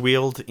friends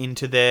wheeled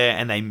into there,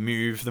 and they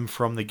move them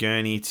from the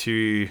gurney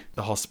to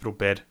the hospital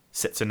bed.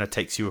 Setsuna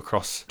takes you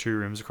across 2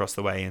 rooms across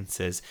the way and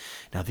says,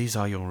 "Now these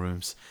are your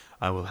rooms.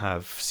 I will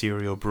have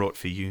cereal brought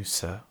for you,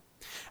 sir.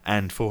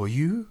 And for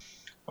you,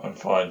 I'm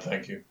fine,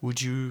 thank you.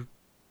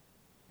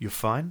 you're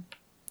fine?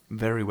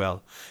 Very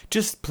well.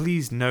 Just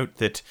please note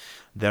that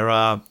there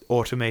are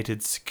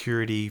automated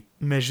security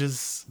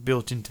measures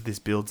built into this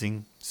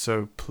building,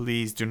 so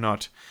please do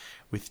not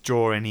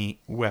withdraw any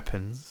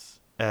weapons,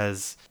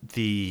 as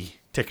the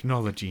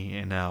technology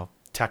in our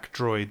TAC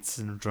droids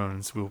and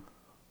drones will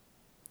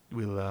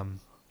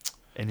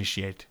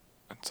initiate."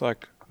 It's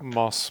like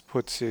Moss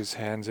puts his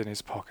hands in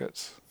his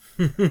pockets.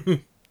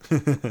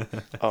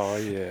 Oh,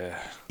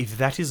 yeah. "If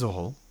that is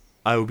all,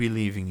 I will be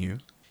leaving you.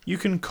 You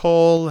can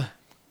call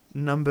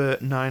number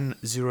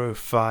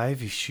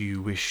 905 if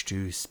you wish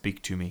to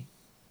speak to me.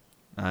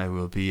 I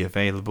will be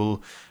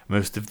available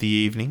most of the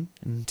evening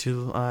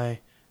until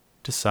I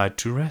decide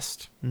to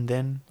rest, and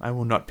then I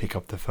will not pick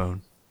up the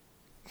phone."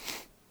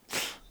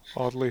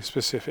 Oddly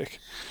specific.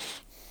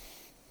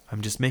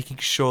 "I'm just making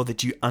sure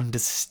that you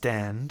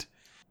understand.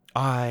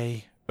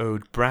 I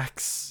owed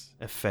Brax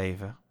a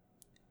favor,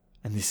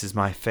 and this is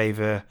my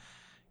favor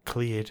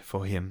cleared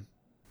for him."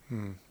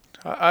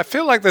 I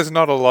feel like there's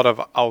not a lot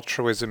of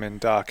altruism in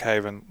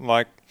Darkhaven.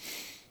 Like,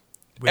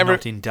 We're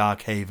not in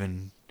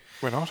Darkhaven.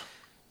 we're not?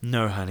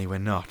 No, honey, we're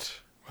not.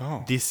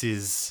 Oh. This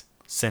is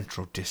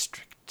Central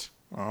District.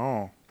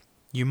 Oh.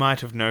 You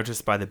might have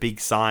noticed by the big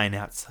sign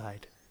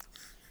outside.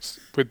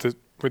 With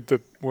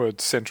the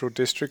word Central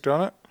District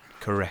on it?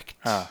 Correct.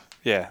 Ah,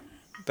 yeah.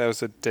 That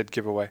was a dead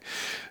giveaway.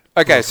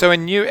 Okay, so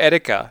in New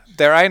Etica,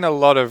 there ain't a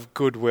lot of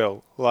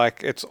goodwill.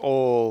 Like, it's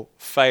all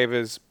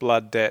favors,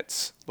 blood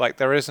debts. Like,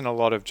 there isn't a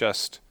lot of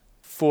just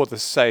for the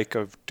sake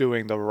of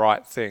doing the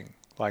right thing.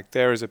 Like,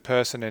 there is a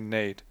person in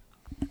need.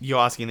 You're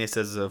asking this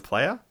as a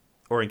player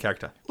or in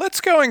character?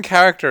 Let's go in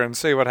character and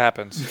see what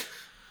happens.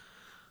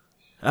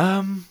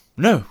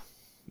 No.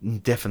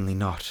 Definitely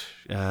not.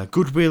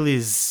 Goodwill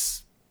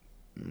is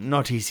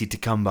not easy to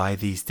come by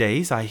these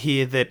days. I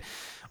hear that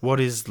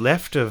what is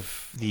left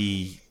of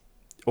the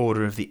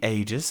Order of the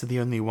Aegis are the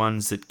only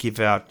ones that give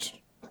out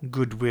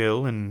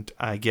goodwill and,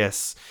 I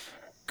guess,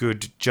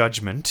 good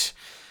judgment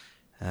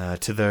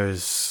to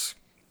those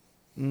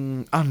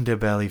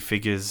underbelly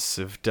figures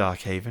of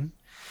Darkhaven.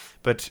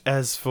 But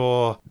as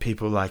for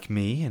people like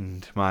me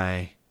and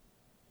my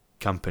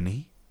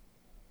company,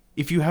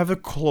 if you have a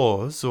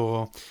clause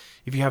or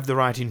if you have the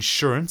right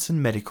insurance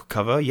and medical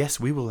cover, yes,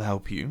 we will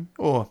help you.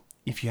 Or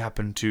if you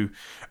happen to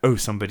owe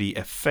somebody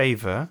a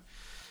favor,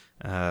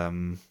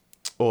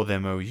 or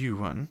them owe you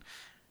one,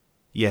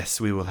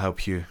 yes, we will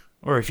help you.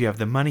 Or if you have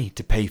the money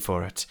to pay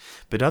for it.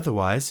 But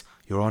otherwise,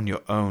 you're on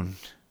your own.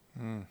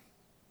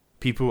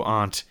 People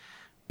aren't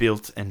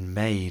built and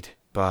made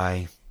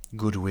by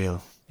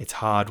goodwill. It's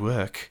hard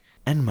work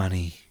and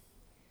money.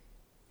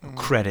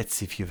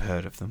 Credits, if you've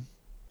heard of them.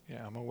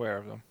 Yeah, I'm aware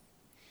of them.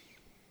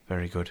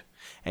 Very good.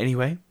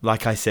 Anyway,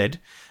 like I said,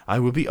 I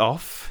will be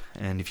off,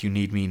 and if you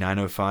need me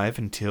 905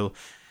 until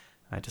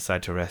I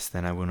decide to rest,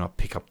 then I will not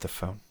pick up the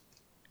phone.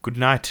 Good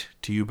night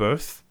to you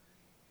both.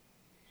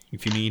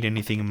 If you need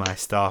anything, my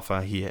staff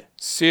are here.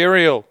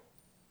 Cereal.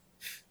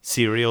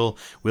 Cereal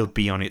will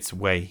be on its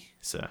way,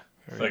 sir.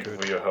 Thank you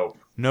for your help.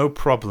 No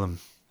problem.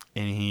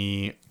 And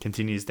he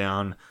continues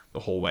down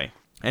the hallway.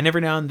 And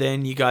every now and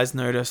then, you guys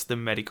notice the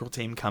medical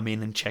team come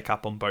in and check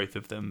up on both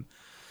of them.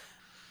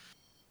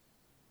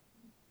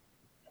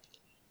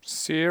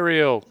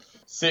 Cereal.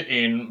 Sit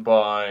in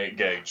by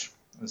Gage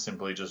and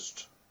simply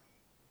just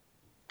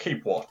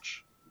keep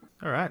watch.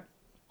 All right.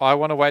 I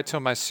want to wait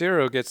till my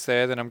cereal gets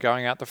there, then I'm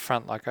going out the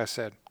front, like I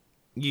said.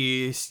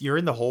 You're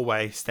in the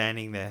hallway,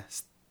 standing there,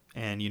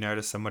 and you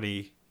notice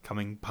somebody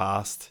coming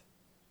past.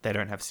 They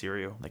don't have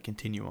cereal. They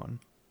continue on.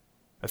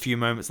 A few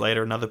moments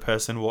later, another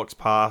person walks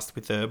past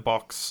with a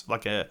box,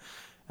 like a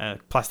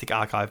plastic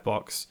archive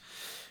box.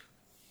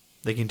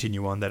 They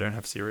continue on. They don't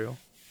have cereal.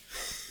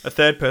 A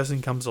third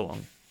person comes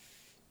along.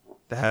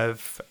 They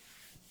have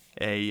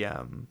a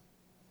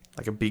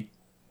like a big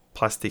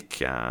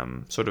plastic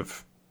sort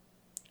of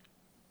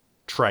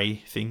tray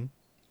thing.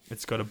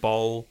 It's got a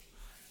bowl,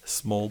 a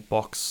small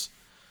box,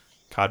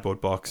 cardboard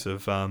box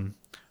of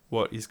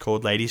what is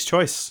called Lady's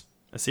Choice,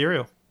 a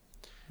cereal.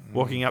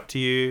 Walking up to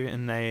you,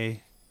 and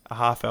a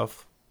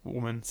half-elf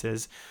woman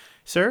says,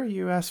 "Sir,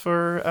 you asked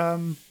for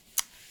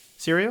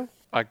cereal?"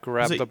 I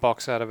grab the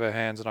box out of her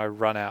hands and I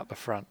run out the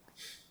front.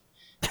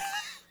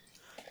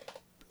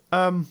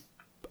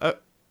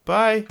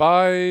 Bye.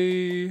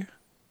 Bye.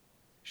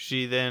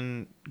 She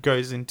then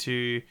goes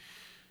into,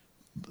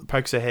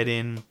 pokes her head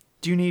in.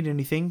 "Do you need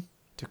anything?"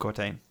 to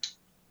Cortain.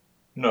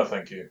 No,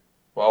 thank you.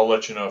 Well, I'll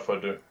let you know if I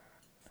do.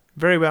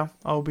 "Very well.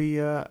 I'll be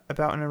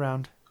about and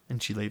around."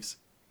 And she leaves.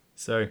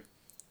 So,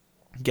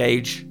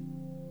 Gage,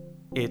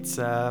 it's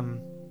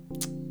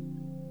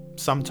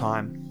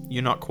sometime.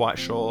 You're not quite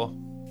sure.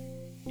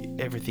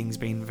 Everything's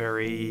been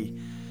very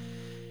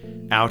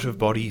out of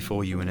body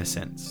for you in a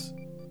sense.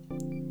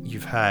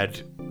 You've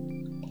had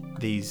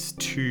these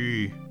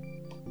two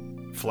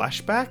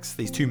flashbacks,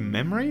 these two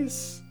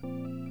memories,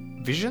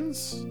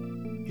 visions.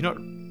 You're not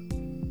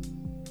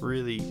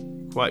really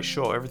quite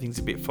sure. Everything's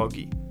a bit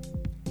foggy.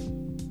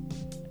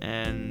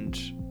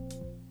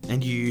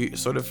 And you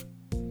sort of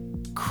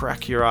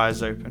crack your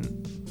eyes open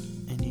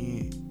and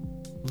you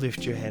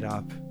lift your head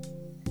up.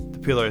 The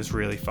pillow is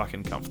really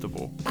fucking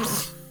comfortable.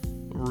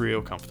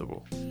 Real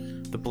comfortable.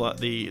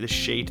 The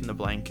sheet and the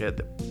blanket,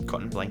 the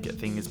cotton blanket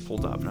thing is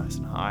pulled up nice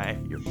and high.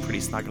 You're pretty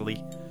snuggly.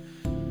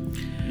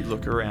 You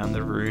look around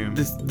the room.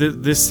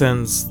 This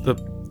sends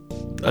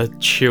a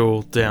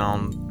chill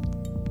down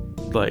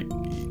like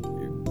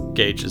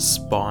Gage's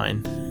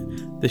spine.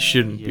 This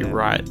shouldn't be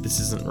right. This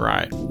isn't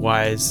right.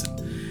 Why is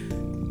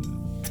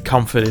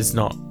comfort is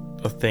not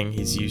a thing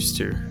he's used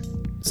to.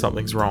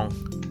 Something's wrong.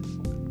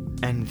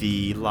 And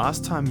the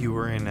last time you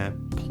were in a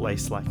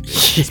place like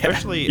this,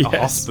 especially a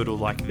hospital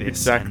like this,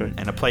 exactly,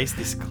 and a place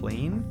this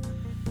clean,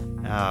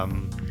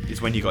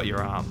 is when you got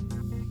your arm.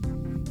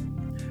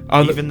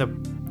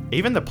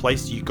 Even the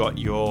place you got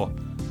your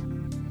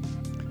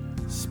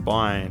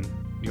spine,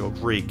 your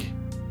rig,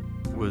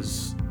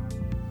 was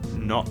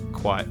not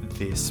quite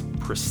this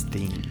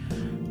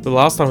pristine. The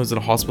last time I was in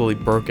a hospital, he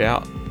broke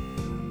out.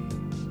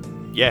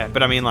 Yeah,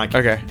 but I mean, like,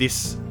 okay,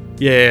 this.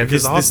 Yeah,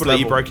 because the hospital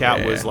he broke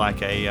out was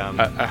like a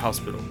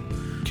hospital,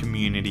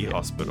 community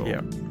hospital.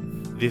 Yeah,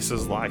 this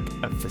is like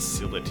a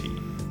facility.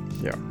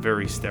 Yeah,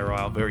 very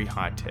sterile, very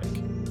high tech.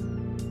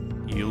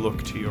 You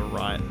look to your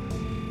right,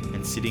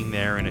 and sitting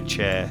there in a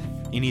chair,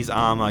 in his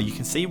armor, you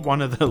can see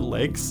one of the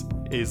legs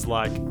is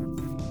like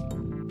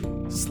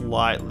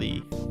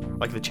slightly,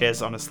 like the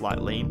chair's on a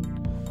slight lean.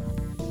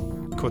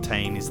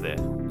 Cortain is there.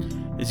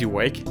 Is he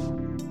awake?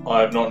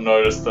 I have not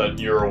noticed that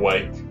you're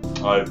awake.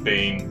 I've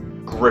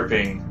been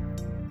gripping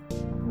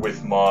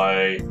with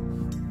my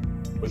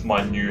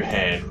new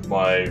hand,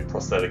 my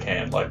prosthetic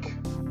hand, like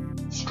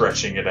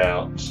stretching it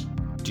out.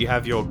 Do you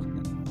have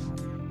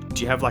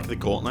like the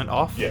gauntlet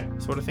off? Yeah.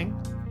 Sort of thing?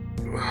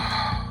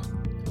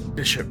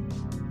 Bishop.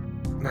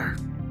 No.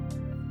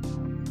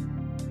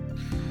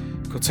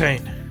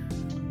 Cortain.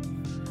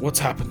 What's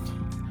happened?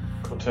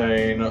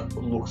 Cortain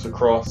looks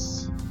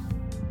across,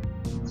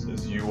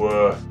 says, "You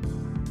were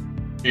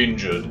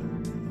injured.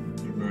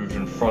 You moved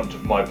in front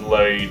of my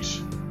blade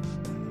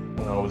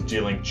when I was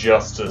dealing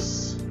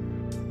justice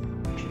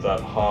to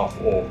that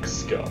half-orc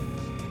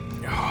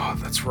scum." Oh,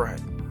 that's right.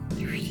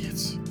 You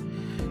idiots.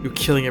 You're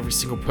killing every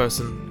single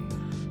person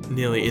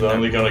nearly in I was that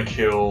only room. going to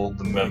kill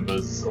the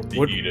members of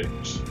the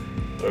Edict.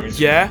 Those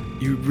Yeah?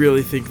 You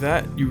really think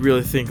that? You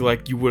really think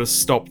like you would have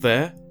stopped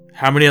there?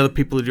 How many other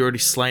people had you already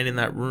slain in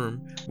that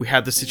room? We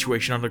had the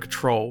situation under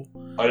control.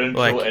 I didn't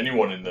kill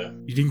anyone in there.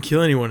 You didn't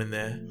kill anyone in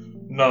there.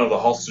 None of the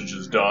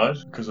hostages died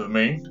because of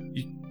me.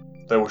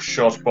 They were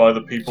shot by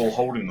the people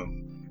holding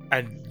them.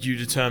 And you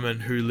determine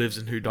who lives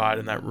and who died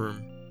in that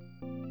room.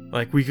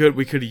 Like, we could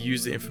have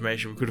used the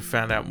information. We could have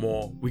found out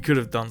more. We could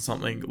have done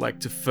something like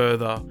to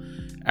further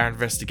our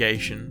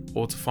investigation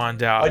or to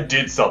find out I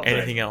did something.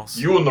 anything else.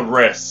 You and the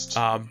rest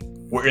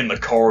were in the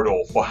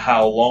corridor for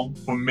how long?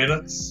 For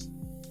minutes?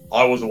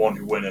 I was the one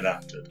who went and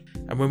acted.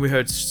 And when we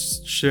heard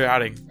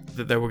shouting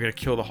that they were going to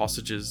kill the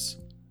hostages,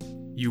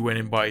 you went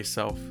in by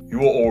yourself. You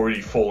were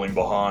already falling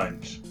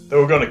behind. They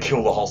were going to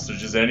kill the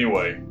hostages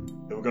anyway.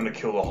 They were going to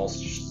kill the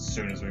hostages as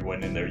soon as we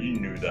went in there. You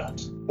knew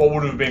that. What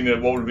would have been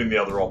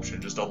the other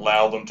option? Just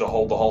allow them to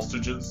hold the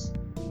hostages?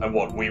 And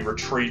what, we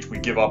retreat, we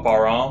give up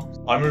our arms?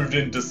 I moved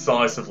in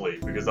decisively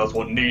because that's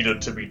what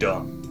needed to be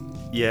done.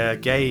 Yeah,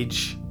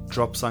 Gage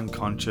drops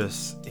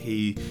unconscious.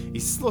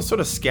 He's still sort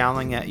of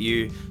scowling at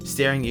you,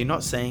 staring at you,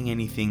 not saying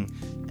anything,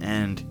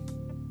 and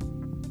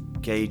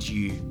Gage,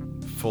 you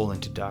fall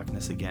into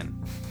darkness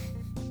again.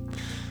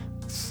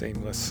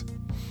 Seamless.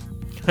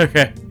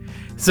 Okay.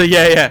 So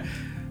yeah.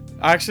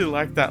 I actually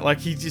like that. Like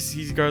he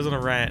goes on a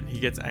rant. He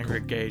gets angry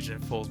at Gage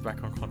and falls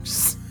back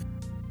unconscious.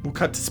 We'll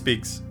cut to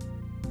Spigs.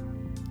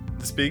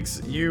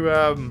 Spigs,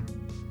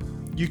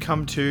 you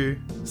come to.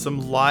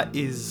 Some light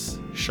is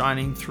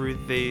shining through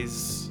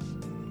these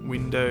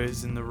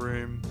windows in the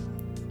room.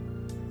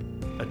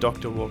 A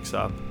doctor walks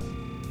up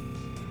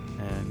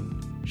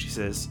and she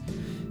says,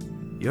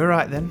 "You're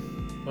right then.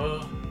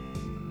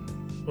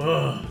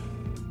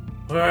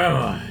 Where am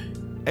I?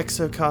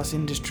 Exocast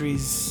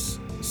Industries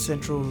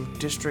Central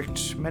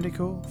District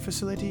Medical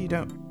Facility. You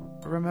don't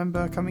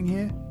remember coming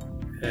here?"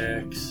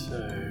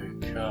 Exocast.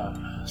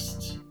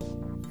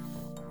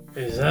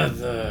 Is that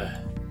the...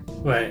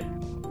 Wait.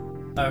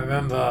 I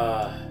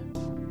remember...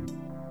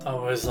 I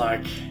was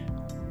like...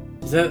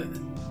 Is that...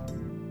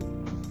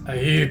 Are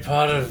you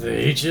part of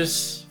the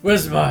Aegis?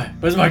 Where's my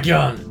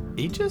gun?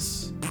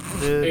 Aegis?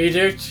 The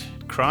Edict?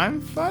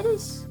 crime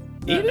fighters?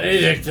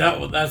 Edict,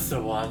 that's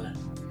the one.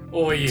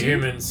 All you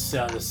humans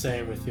sound the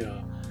same with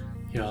your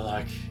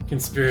like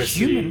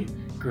conspiracy Human?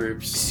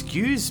 groups.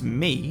 Excuse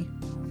me.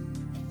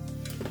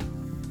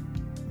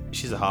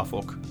 She's a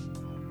half-orc.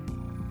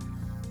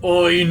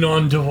 All you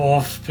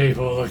non-dwarf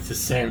people look the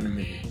same to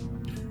me.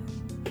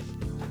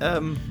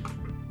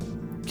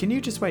 Can you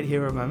just wait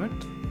here a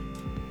moment?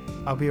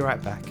 I'll be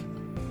right back.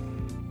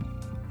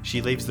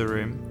 She leaves the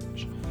room.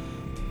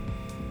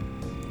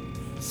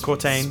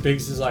 Cortain,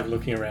 Spiggs is like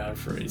looking around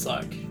for his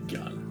like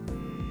gun.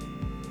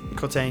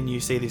 Cortain,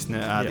 you see this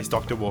this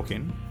doctor walk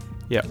in.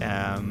 Yep.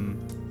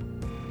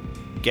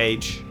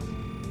 Gage,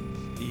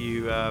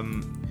 you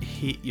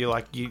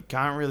you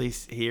can't really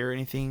hear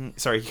anything.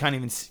 Sorry, you can't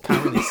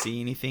really see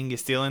anything. You're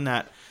still in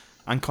that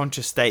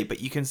unconscious state, but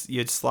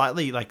you're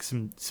slightly like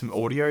some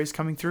audio is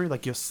coming through.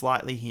 Like you're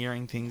slightly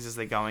hearing things as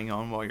they're going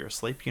on while you're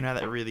asleep. You know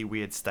that really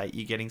weird state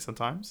you're getting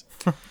sometimes.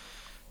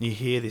 You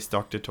hear this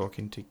doctor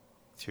talking to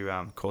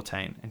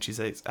Cortain, and she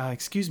says,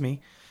 "Excuse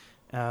me,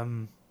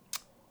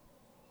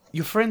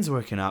 your friend's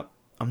woken up.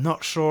 I'm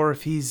not sure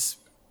if he's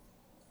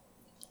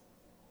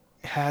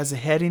has a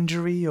head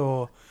injury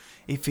or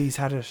if he's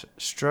had a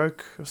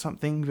stroke or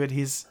something, but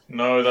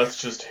No,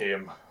 that's just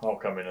him. I'll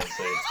come in and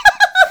see.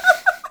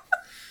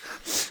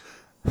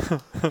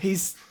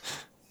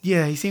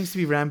 he seems to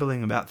be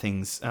rambling about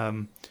things.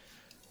 Do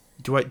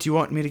you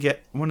want me to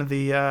get one of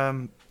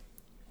the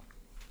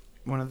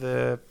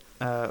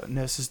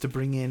nurses to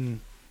bring in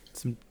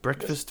some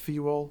breakfast for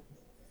you all?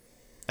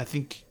 I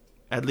think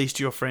at least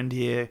your friend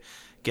here,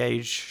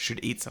 Gage, should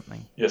eat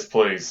something. Yes,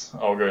 please.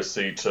 I'll go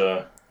see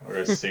to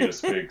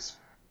Spigs.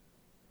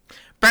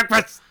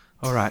 Breakfast.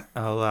 All right,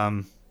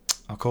 I'll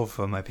call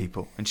for my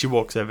people. And she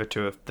walks over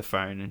to the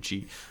phone and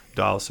she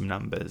dials some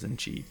numbers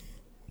and she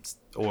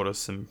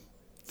orders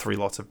 3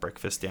 lots of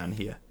breakfast down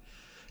here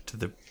to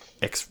the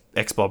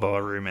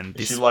ex-Balboa room. And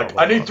this She's like,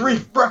 Balboa I need 3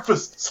 room.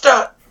 breakfast.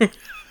 Stat.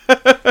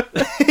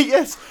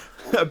 Yes.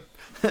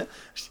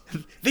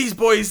 These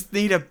boys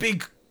need a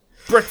big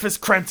breakfast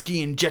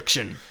Kransky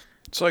injection.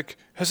 It's like,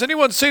 has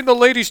anyone seen The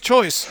Lady's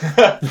Choice?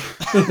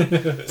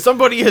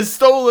 Somebody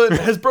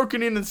has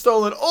broken in and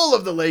stolen all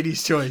of the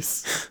Lady's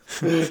Choice.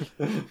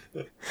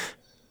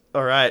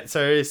 All right,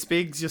 so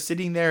Spigs, you're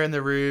sitting there in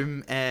the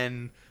room,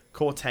 and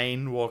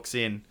Cortain walks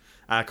in.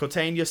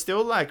 Cortain, you're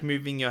still like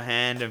moving your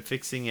hand and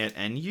fixing it,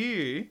 and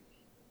you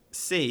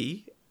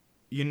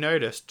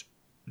noticed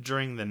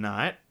during the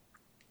night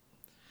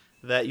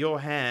that your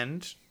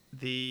hand,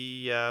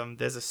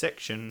 there's a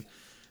section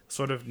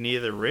sort of near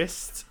the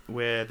wrist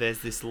where there's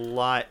this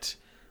light,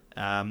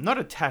 not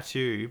a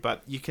tattoo,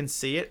 but you can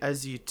see it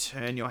as you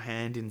turn your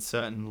hand in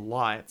certain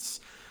lights,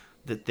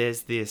 that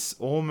there's this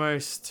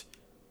almost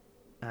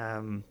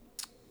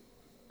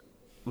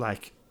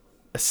like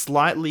a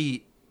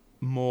slightly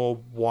more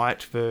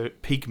white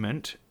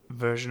pigment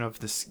version of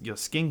your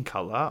skin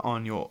color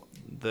on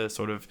the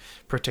sort of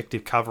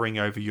protective covering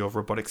over your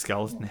robotic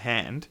skeleton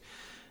hand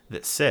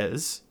that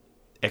says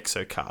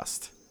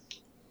Exocast.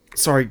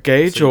 Sorry,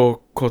 Gage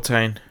or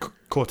Cortain?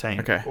 Cortain.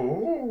 Okay.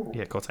 Ooh.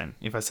 Yeah, Cortain.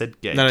 If I said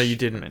Gage, No, you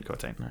didn't. I meant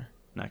Cortain. No.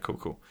 No,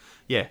 cool.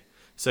 Yeah.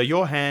 So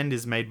your hand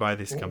is made by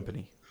this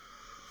company.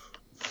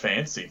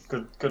 Fancy.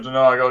 Good to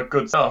know I got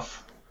good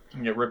stuff.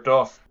 Can get ripped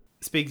off.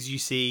 Spigs, you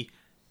see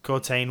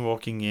Cortain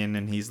walking in,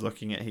 and he's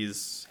looking at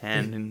his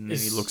hand, and then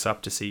he looks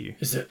up to see you.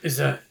 Is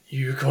that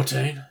you,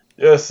 Cortain?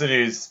 Yes, it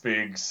is,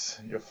 Spigs.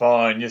 You're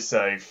fine. You're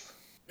safe.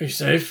 Are you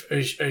safe? Are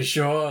you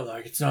sure?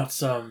 Like it's not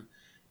some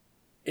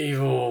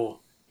evil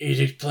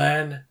edict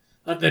plan?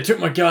 Like, they took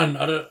my gun.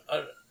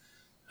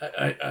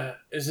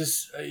 Is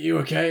this? Are you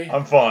okay?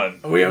 I'm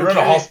fine. Are we You're in a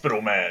okay?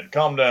 hospital, man.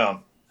 Calm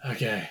down.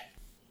 Okay.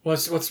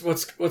 What's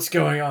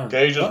going on?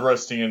 Gage is What?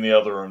 resting in the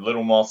other room.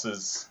 Little Moss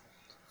is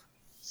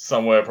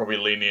somewhere, probably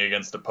leaning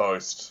against a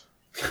post.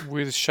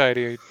 With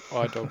shady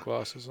eye dog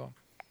glasses on.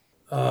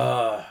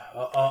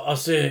 I'll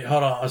see.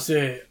 Hold on. I'll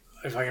see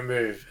if I can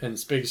move. And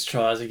Spigs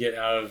tries to get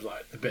out of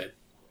like the bed.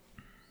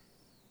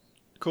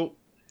 Cool.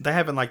 They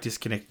haven't like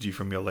disconnected you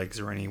from your legs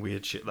or any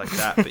weird shit like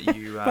that, but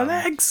you My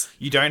legs.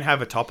 you don't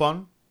have a top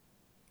on.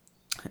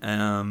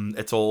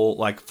 It's all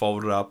like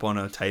folded up on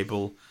a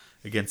table,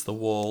 against the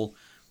wall.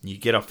 You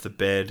get off the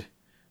bed,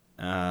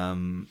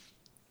 and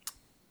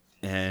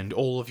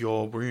all of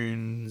your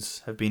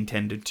wounds have been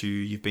tended to.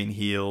 You've been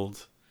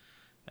healed.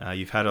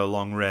 You've had a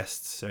long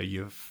rest, so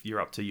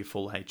you're up to your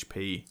full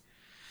HP.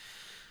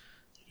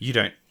 You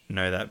don't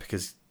know that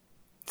because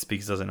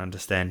Speaks doesn't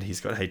understand he's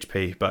got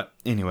HP. But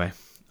anyway,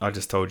 I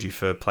just told you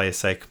for player's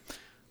sake.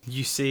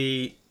 You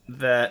see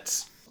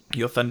that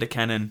your Thunder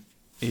Cannon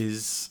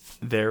is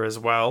there as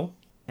well,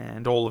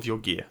 and all of your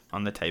gear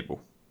on the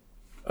table.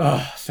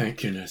 Oh,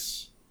 thank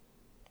goodness.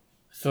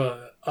 I thought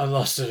I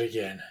lost it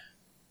again.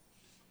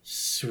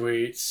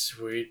 Sweet,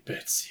 sweet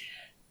Betsy.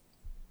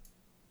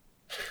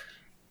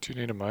 Do you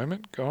need a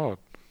moment? God.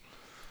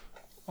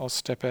 I'll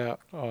step out.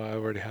 Oh, I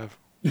already have.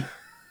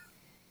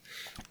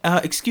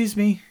 Excuse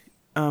me.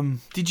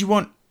 Did you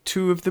want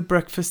 2 of the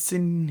breakfasts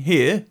in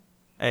here?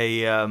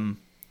 A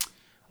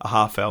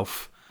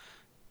half-elf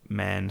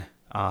man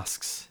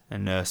asks, a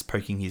nurse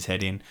poking his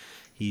head in.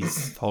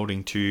 He's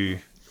holding 2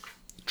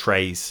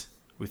 trays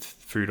with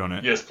food on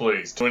it. Yes,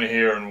 please. 2 in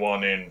here and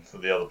 1 in for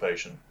the other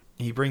patient.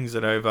 He brings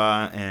it over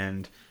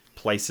and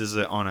places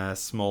it on a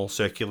small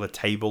circular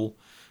table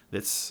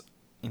that's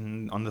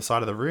on the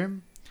side of the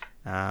room.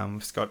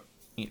 It's got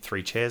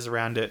 3 chairs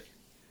around it.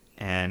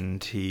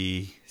 And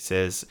he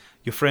says,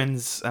 your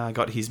friend's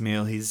got his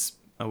meal. He's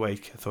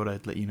awake. I thought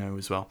I'd let you know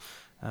as well.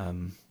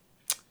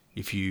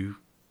 If you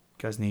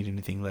guys need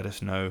anything, let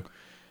us know.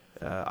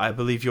 I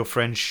believe your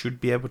friend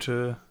should be able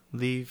to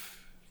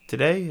leave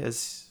today,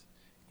 as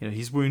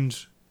his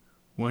wounds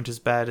weren't as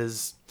bad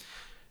as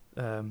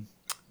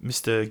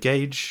Mr.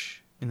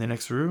 Gage in the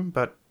next room,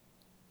 but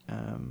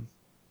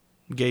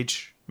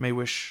Gage may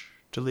wish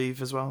to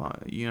leave as well.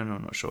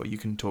 I'm not sure. You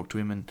can talk to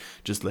him and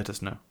just let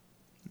us know.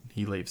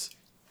 He leaves.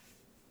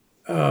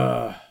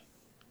 You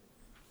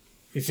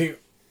think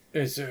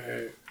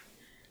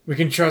we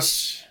can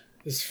trust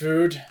this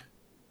food?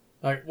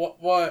 Like,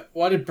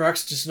 why did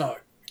Brax just not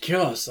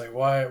kill us? Like,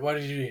 why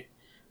did he...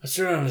 I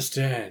still don't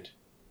understand.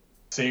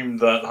 Seemed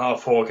that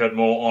Half-Orc had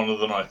more honor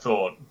than I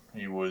thought.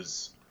 He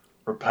was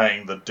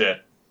repaying the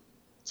debt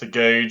to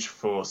Gage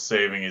for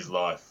saving his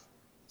life.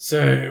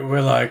 So,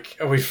 we're like,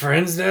 are we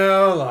friends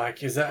now?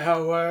 Like, is that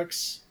how it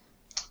works?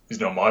 He's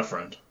not my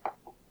friend.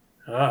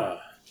 I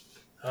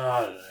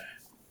don't know.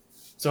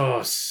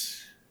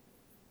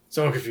 It's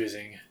all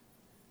confusing.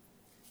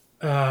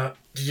 Did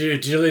you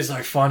at least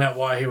find out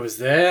why he was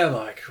there?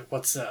 Like,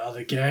 what's the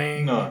other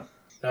gang? No.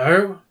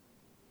 No?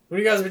 What have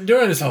you guys been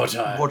doing this whole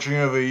time? Watching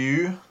over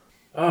you.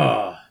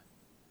 Oh.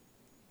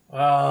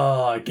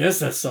 Well, I guess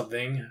that's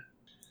something.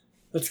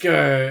 Let's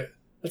go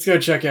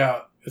check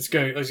out. Let's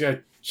go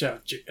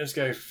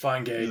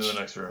find Gage. Into the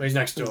next room. He's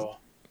next door.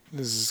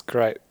 This is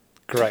great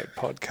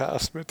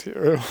podcast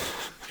material.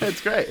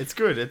 It's great. It's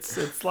good.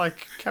 It's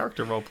like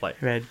character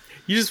roleplay. Man,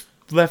 you just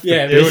left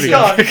Yeah, the building.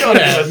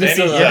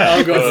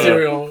 I've got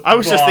cereal. I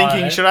was just Bye.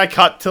 thinking, should I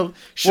cut to...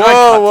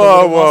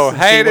 Whoa.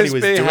 Haters be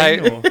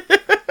hating.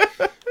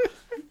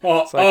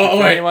 Oh,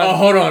 wait. Oh,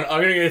 hold on.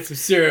 I'm gonna get some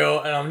cereal,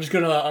 and I'm just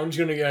gonna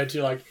go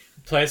to a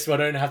place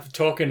where I don't have to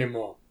talk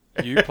anymore.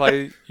 You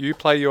play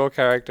your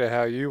character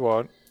how you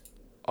want.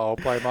 I'll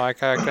play my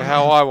character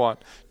how I want.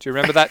 Do you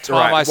remember that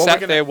time I sat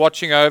there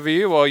watching over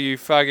you while you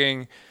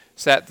fucking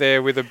sat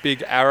there with a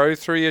big arrow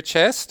through your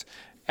chest,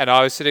 and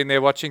I was sitting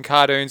there watching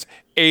cartoons,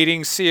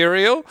 eating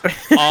cereal?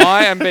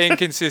 I am being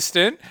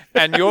consistent,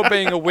 and you're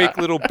being a weak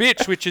little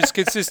bitch, which is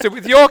consistent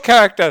with your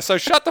character. So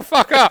shut the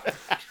fuck up.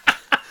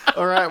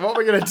 All right, what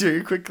we're going to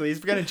do quickly is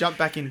we're going to jump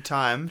back in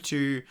time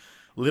to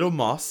Little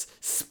Moss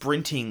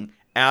sprinting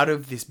out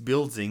of this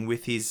building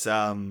with his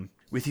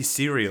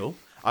cereal.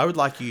 I would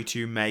like you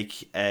to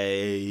make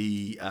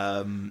a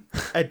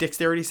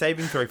dexterity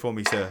saving throw for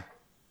me, sir.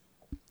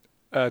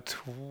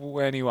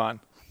 21.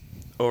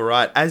 All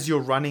right, as you're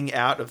running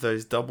out of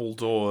those double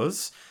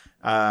doors,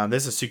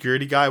 there's a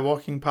security guy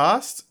walking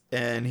past,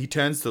 and he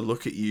turns to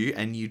look at you,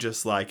 and you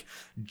just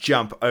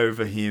jump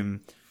over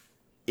him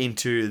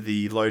into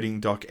the loading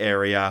dock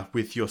area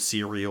with your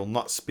cereal,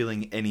 not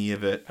spilling any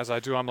of it. As I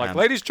do, I'm like,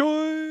 ladies'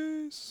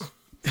 choice.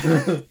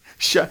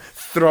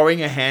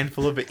 Throwing a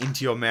handful of it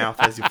into your mouth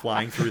as you're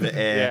flying through the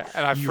air. Yeah,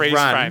 and I freeze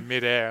frame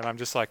midair, and I'm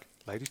just like,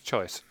 ladies'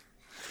 choice.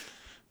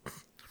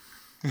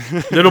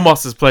 Little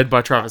Moss is played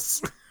by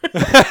Travis.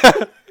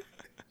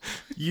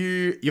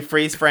 You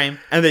freeze frame,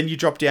 and then you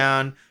drop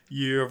down.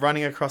 You're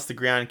running across the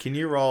ground. Can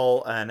you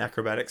roll an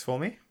acrobatics for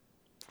me?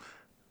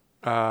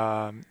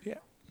 Yeah.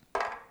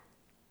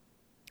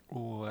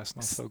 Oh, that's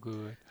not so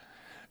good.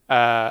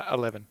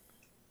 11.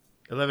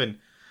 11.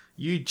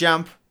 You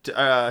jump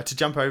to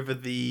jump over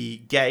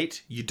the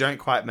gate. You don't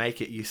quite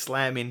make it. You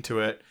slam into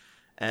it,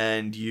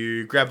 and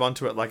you grab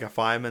onto it like a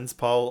fireman's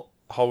pole,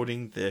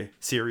 holding the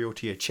cereal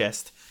to your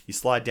chest. You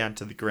slide down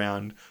to the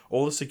ground.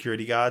 All the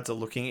security guards are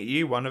looking at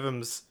you. One of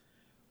them's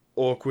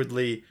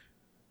awkwardly,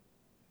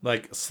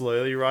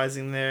 slowly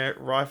raising their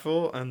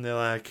rifle, and they're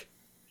like,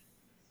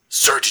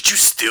 Sir, did you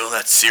steal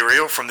that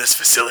cereal from this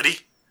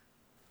facility?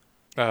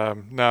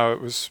 No,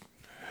 it was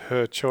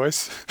her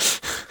choice.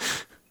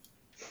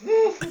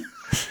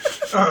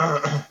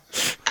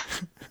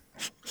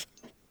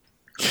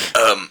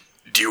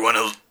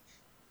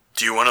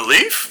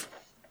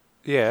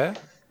 Yeah.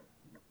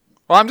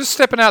 Well, I'm just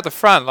stepping out the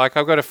front. Like,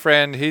 I've got a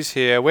friend. He's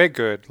here. We're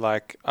good.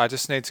 Like, I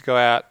just need to go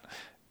out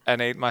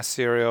and eat my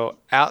cereal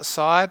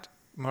outside.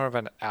 More of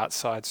an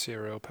outside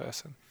cereal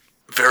person.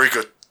 Very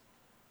good.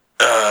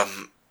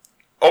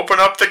 Open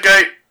up the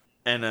gate.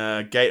 And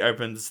the gate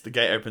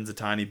opens a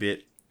tiny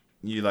bit.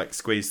 You like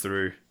squeeze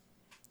through.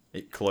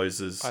 It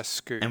closes. I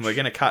scooch. And we're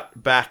gonna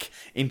cut back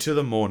into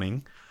the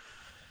morning.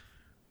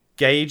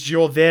 Gage,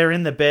 you're there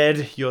in the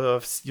bed.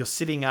 You're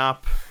sitting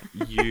up.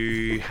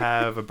 You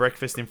have a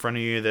breakfast in front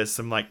of you. There's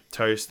some like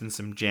toast and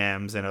some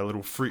jams and a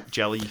little fruit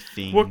jelly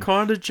thing. What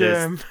kind of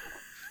jam?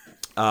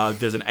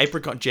 There's an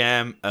apricot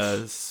jam,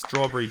 a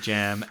strawberry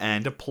jam,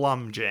 and a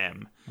plum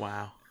jam.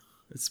 Wow.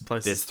 This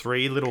place There's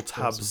 3 little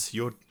tubs.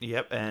 awesome.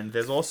 And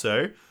there's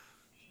also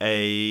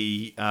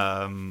a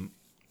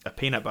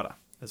peanut butter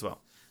as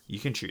well. You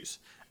can choose.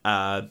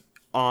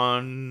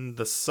 On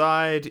the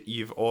side,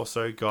 you've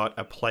also got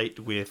a plate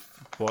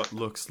with what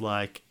looks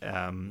like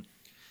an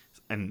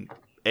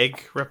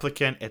egg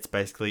replicant. It's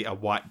basically a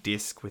white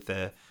disc with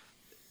a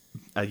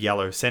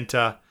yellow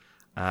center.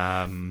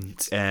 And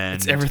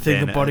It's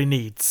everything the body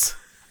needs.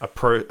 A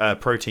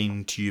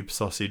protein tube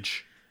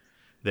sausage.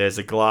 There's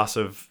a glass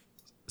of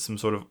some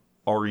sort of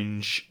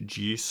orange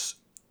juice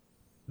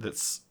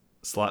that's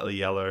slightly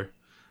yellow,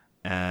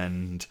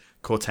 and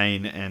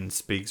Cortain and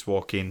Spigs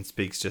walk in.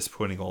 Spigs just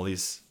putting all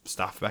his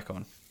stuff back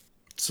on.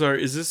 So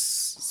is this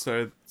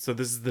so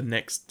this is the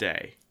next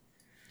day?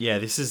 Yeah,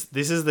 this is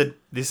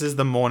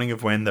the morning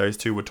of when those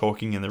two were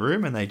talking in the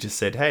room, and they just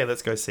said, "Hey,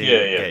 let's go see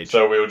Yeah. Gage."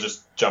 So we were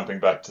just jumping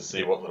back to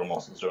see what Little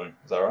Moss was doing.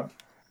 Is that right?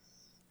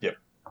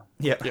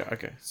 Yep. Yeah,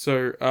 okay.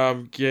 So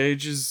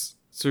Gage is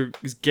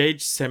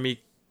Gage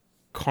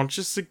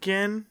semi-conscious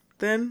again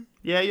then?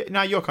 Yeah.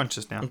 No, you're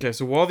conscious now. Okay,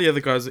 so while the other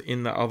guys are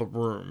in the other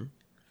room,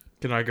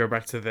 can I go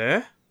back to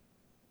there?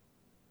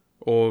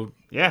 Or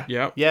Yeah.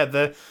 yeah. Yeah.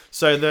 The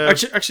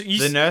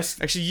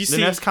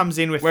nurse comes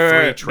in with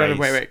 3 trays.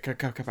 Wait,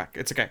 come back.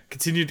 It's okay.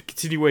 Continue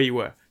where you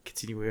were.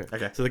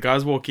 Okay. So the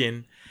guys walk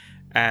in,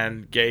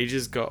 and Gage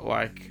has got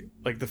like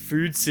the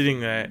food sitting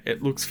there.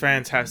 It looks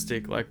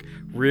fantastic, like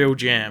real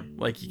jam.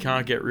 Like you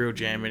can't get real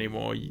jam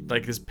anymore.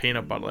 Like there's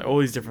peanut butter, like all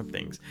these different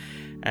things,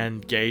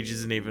 and Gage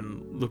isn't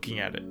even looking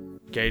at it.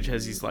 Gage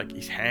has his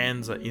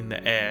hands are in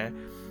the air,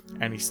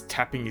 and he's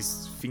tapping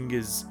his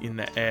fingers in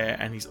the air,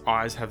 and his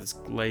eyes have this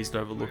glazed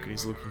over look, and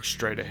he's looking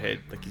straight ahead,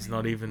 like he's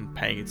not even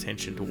paying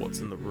attention to what's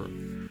in the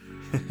room.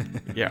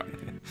 Yeah.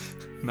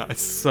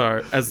 Nice.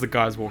 So as the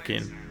guys walk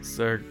in,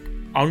 so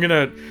I'm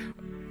gonna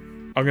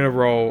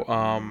roll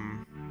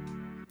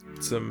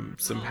some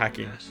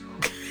hacking.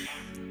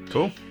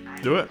 Cool.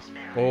 Do it.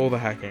 All the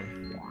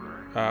hacking.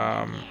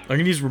 I'm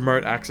gonna use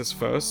remote access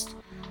first.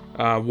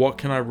 What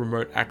can I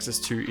remote access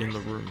to in the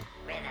room?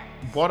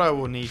 What I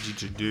will need you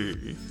to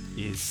do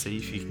is see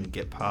if you can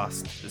get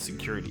past the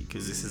security,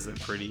 because this is a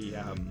pretty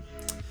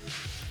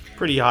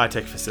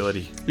high-tech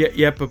facility.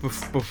 Yeah, but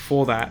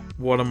before that,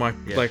 what am I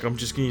Yeah. like? I'm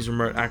just gonna use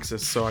remote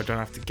access so I don't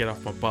have to get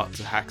off my butt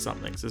to hack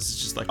something. So this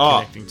is just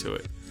connecting to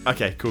it.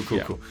 Okay, cool.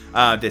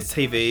 Yeah. There's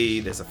TV,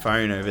 there's a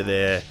phone over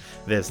there,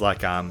 there's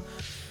like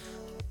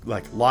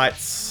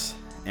lights,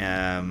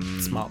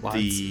 Smart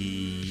lights.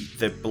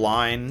 The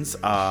blinds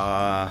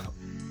are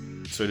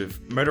sort of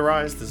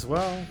motorized as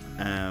well,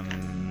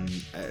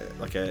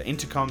 like an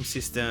intercom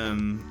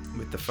system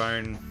with the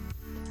phone.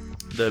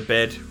 The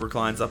bed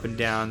reclines up and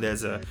down.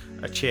 There's a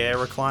chair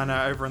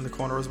recliner over in the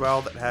corner as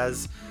well that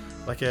has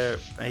like a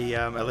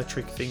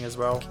electric thing as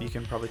well. You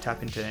can probably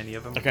tap into any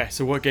of them. Okay,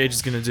 so what Gage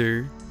is gonna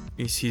do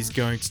is he's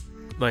going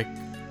to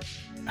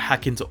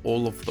hack into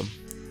all of them.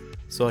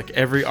 So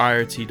every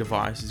IoT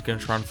device is going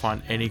to try and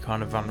find any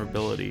kind of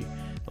vulnerability.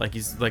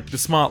 He's the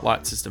smart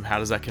light system. How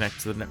does that connect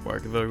to the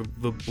network?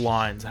 The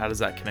blinds. How does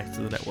that connect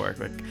to the network?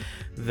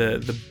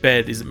 The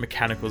bed, is it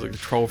mechanical? Is it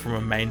controlled from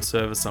a main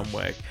server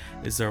somewhere?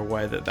 Is there a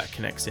way that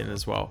connects in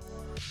as well?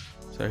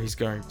 So he's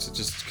going to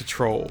just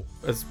control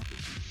as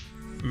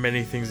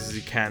many things as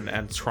he can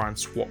and try and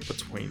swap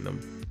between them.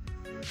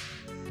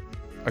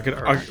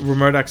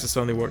 Remote access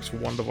only works for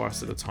one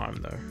device at a time,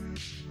 though.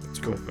 That's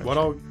Cool. What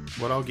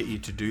I'll get you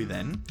to do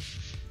then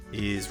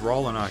is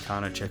roll an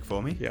Arcana check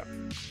for me. Yeah.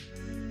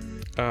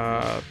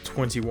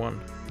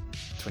 21.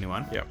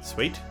 21. Yep.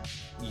 Sweet.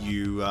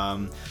 You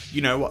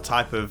know what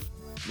type of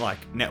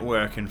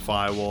network and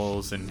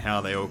firewalls and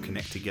how they all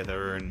connect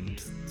together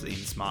and in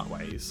smart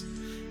ways.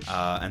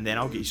 And then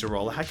I'll get you to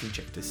roll a hacking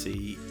check to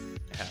see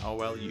how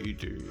well you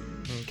do.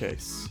 Okay,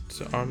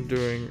 so I'm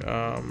doing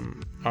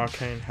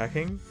arcane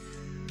hacking,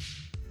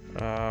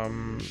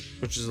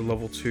 which is a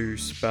level 2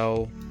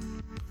 spell.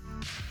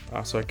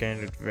 So I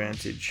gain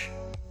advantage.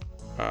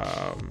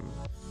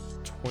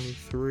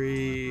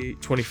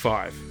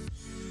 25.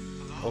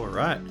 All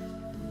right.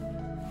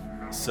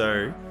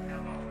 So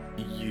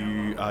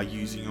you are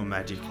using your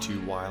magic to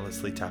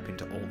wirelessly tap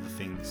into all the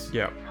things.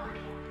 Yeah.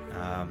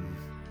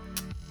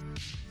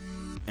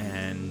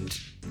 And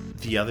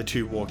the other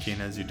two walk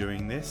in as you're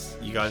doing this.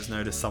 You guys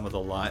notice some of the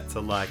lights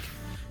are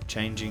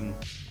changing,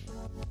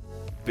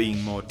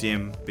 being more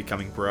dim,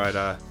 becoming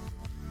brighter.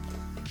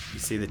 You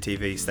see the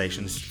TV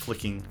stations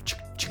flicking,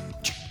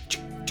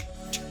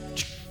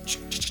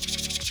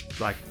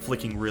 like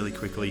flicking really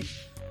quickly.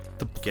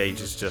 The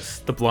gauge is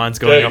just, The blinds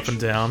going Gage. up and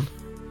down.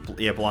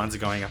 yeah, blinds are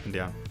going up and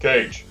down.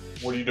 Gage,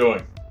 what are you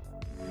doing?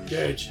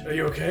 Gage, are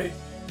you okay?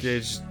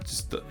 Gage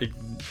just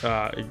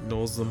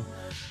ignores them.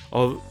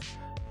 Or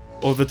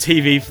the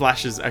TV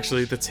flashes.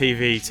 Actually, the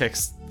TV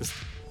text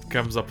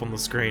comes up on the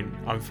screen.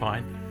 I'm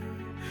fine.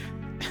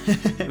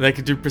 They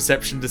can do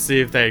perception to see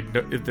if they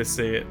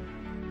see it.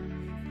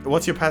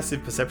 What's your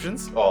passive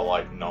perceptions? Oh,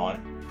 like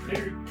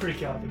 9. Pretty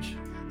garbage.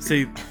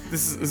 See,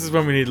 this is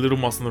when we need Little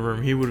Moss in the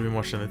room. He would have been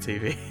watching the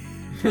TV.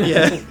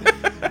 Yeah.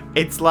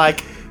 It's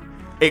like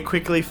it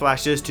quickly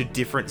flashes to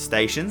different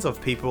stations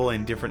of people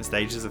in different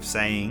stages of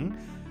saying,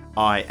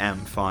 "I am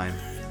fine."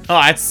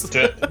 Nice.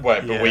 Wait,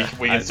 but Yeah.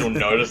 we can still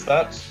notice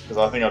that? Because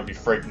I think I'd be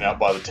freaking out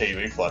by the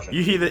TV flashing.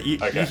 You hear the you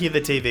Okay. hear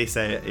the TV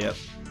say it. Yep.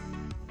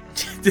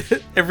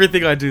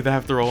 Everything I do, they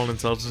have to roll an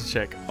intelligence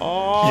check.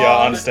 Oh. Yeah,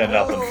 I understand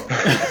nothing.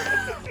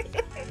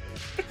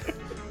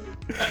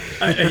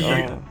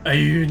 Are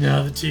you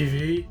now the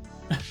TV?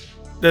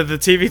 The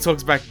TV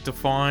talks back.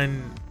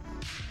 Define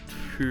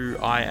who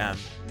I am.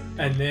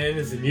 And then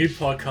there's a new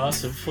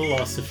podcast of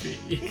philosophy.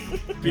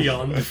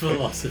 Beyond the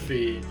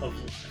philosophy of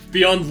life.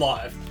 Beyond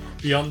life.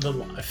 Beyond the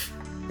life.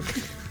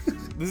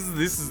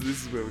 This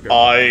is where we go.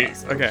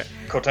 Okay.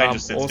 Cortane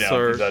just sits also-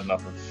 down. He's had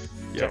enough of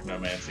Yep.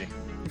 technomancy.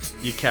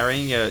 You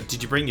carrying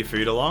did you bring your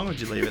food along or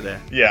did you leave it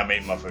there? Yeah, I'm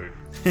eating my food.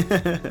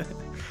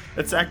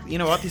 It's you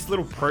know what, this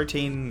little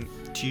protein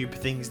tube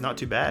thing's not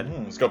too bad.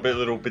 It's got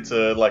little bits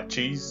of like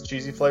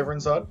cheesy flavor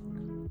inside.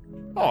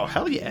 Oh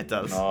hell yeah, it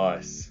does.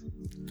 Nice.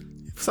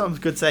 Some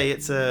could say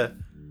it's a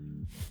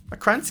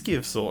Kransky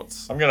of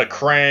sorts. I'm gonna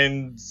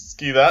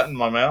Kransky that in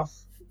my mouth.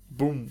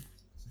 Boom.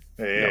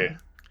 Yeah.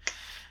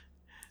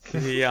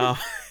 Yeah.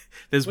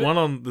 There's one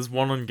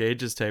on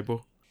Gage's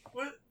table.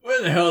 Where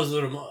the hell is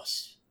Little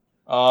Moss?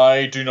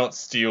 I do not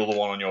steal the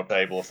one on your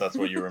table if that's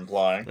what you're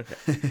implying.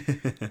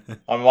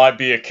 I might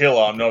be a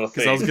killer. I'm not a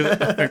Because I was thief.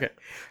 gonna. Okay.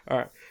 All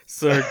right.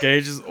 So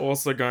Gage is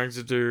also going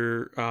to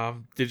do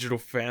Digital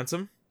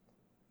Phantom,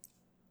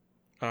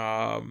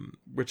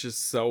 which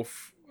is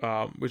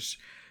which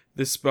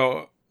this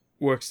spell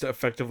works to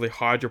effectively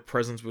hide your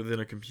presence within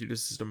a computer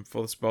system.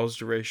 For the spell's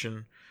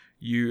duration,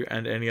 you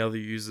and any other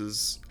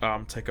users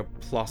take a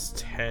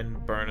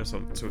 +10 bonus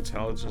to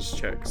intelligence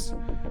checks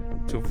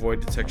to avoid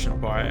detection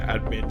by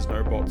admins,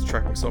 nobots,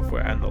 tracking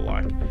software, and the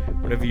like.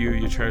 Whenever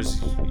your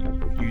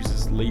chosen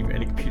users leave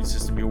any computer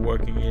system you're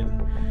working in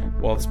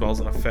while the spell's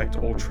in effect,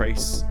 all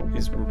trace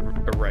is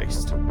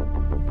erased.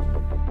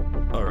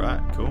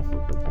 Alright, cool.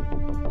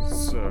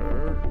 So,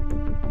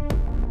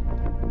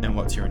 And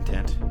what's your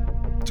intent?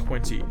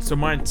 20. So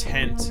my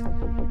intent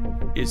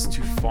is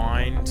to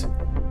find,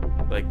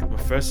 like, my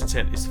first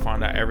intent is to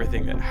find out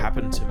everything that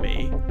happened to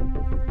me.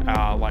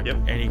 Like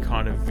any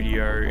kind of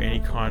video, any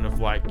kind of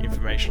like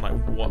information, like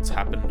what's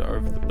happened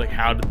over,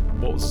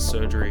 what was the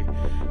surgery,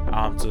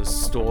 to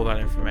store that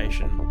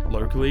information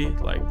locally,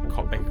 like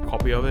make a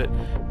copy of it,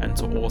 and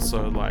to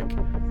also like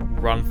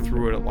run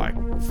through it at like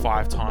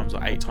 5 times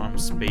or 8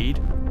 times speed.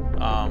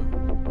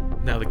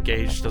 Now the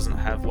Gage doesn't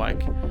have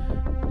like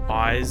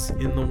eyes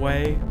in the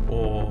way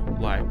or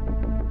like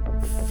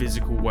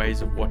physical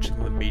ways of watching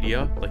the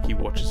media, like he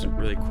watches it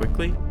really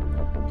quickly.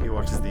 He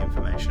watches the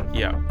information.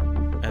 Yeah.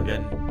 And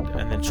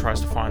then tries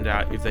to find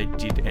out if they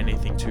did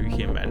anything to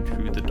him and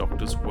who the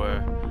doctors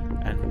were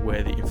and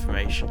where the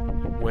information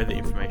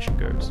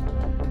goes.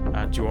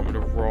 Do you want me to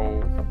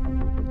roll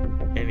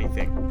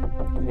anything?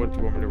 What do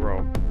you want me to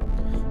roll?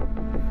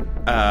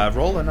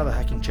 Roll another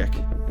hacking check.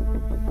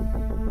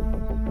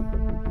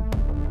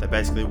 They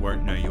basically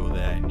won't know you're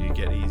there and you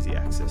get easy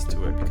access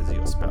to it because of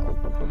your spell.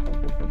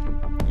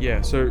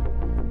 Yeah, so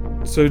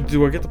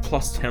do I get the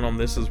 +10 on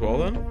this as well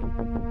then?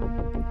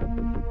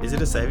 Is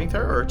it a saving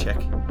throw or a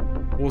check?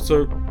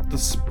 Also,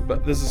 there's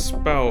a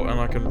spell and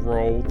I can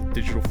roll the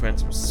Digital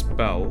Phantom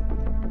spell.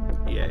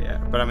 Yeah.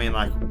 But I mean,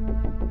 like,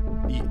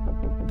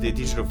 the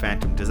Digital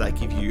Phantom, does that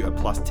give you a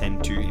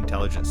 +10 to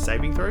intelligence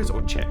saving throws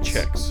or checks?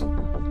 Checks.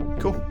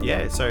 Cool.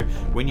 Yeah, so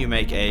when you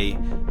make a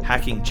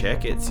hacking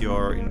check, it's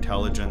your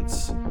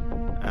intelligence.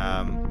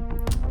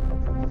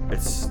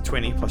 It's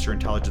 20 plus your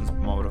intelligence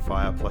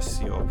modifier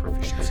plus your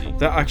proficiency.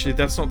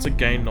 That's not to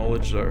gain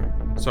knowledge though.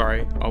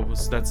 Sorry,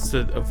 that's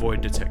to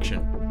avoid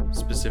detection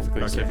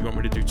specifically. So Okay. if you want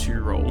me to do 2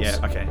 rolls. Yeah,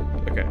 okay.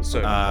 Okay,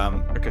 so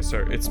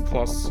so it's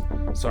plus.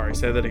 Sorry,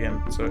 say that again.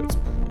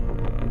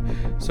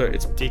 So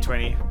it's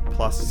D20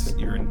 plus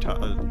your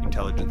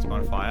intelligence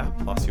modifier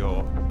plus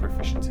your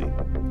proficiency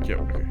yeah.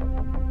 Okay.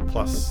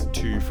 plus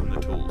 2 from the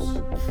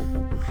tools.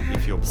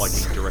 If you're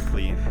plugging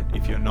directly in.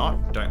 If you're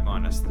not, don't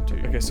minus the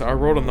 2. Okay, so I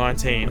rolled a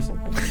 19.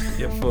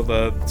 Yep.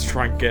 To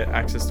try and get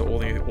access to all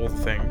the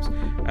things,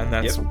 and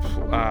that's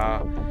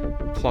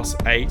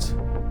 +8.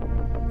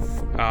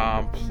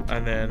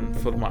 And then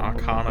for my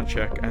Arcana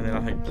check, and then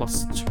I think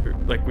 +2,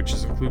 like which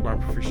is include my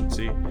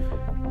proficiency.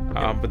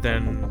 But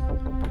then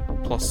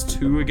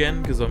 +2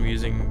 again because I'm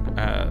using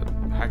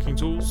hacking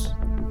tools.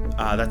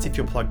 That's if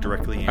you're plugged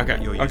directly in. Okay.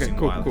 But you're Okay. using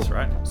Cool. wireless, Cool.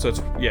 right? So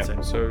it's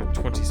So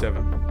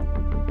 27.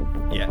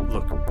 Yeah.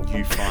 Look,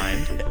 you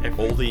find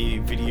all the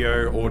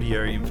video,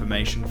 audio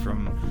information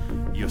from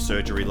your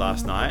surgery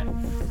last night.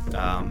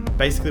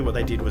 Basically, what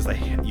they did was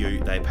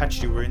they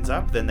patched your wounds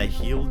up, then they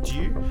healed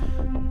you.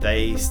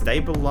 They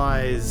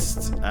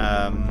stabilized.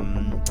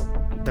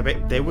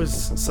 There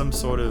was some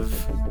sort of.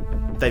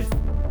 They've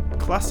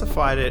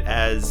classified it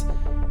as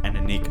an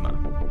enigma.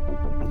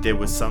 There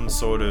was some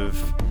sort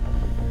of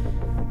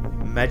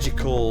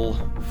magical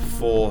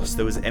force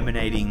that was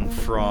emanating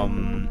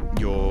from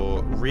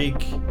your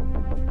rig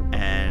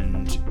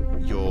and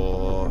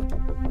your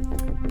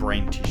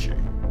brain tissue.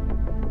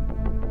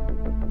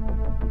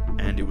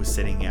 And it was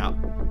setting out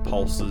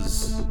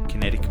pulses,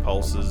 kinetic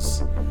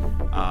pulses,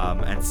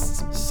 and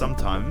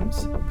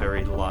sometimes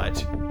very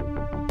light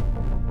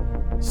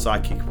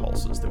psychic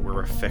pulses that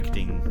were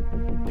affecting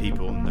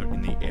people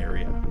in the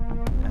area.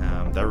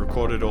 They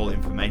recorded all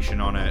information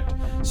on it,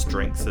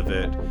 strengths of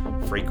it,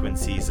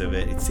 frequencies of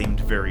it. It seemed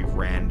very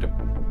random.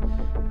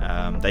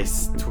 They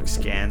took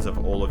scans of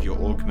all of your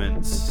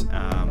augments,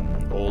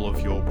 all of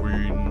your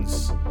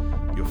wounds,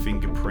 your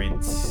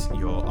fingerprints,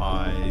 your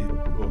eye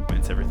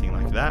augments, everything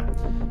like that.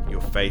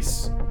 Your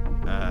face.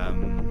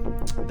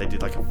 They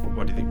did like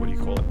what do you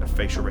call it? A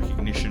facial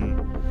recognition.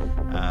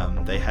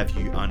 They have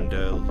you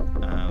under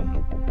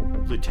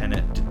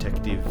Lieutenant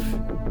Detective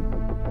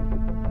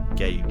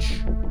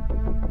Gage.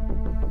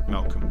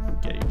 Malcolm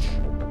Gage.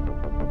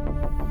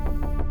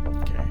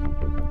 Okay.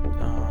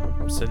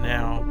 So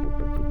now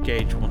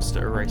Gage wants to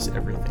erase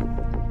everything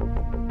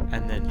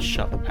and then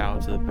shut the power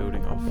to the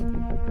building off.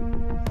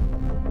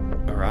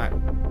 Alright.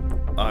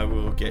 I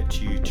will get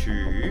you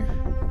to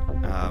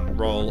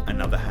roll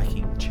another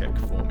hacking check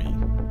for me.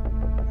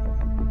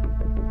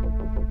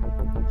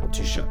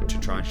 To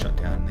try and shut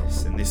down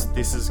this. And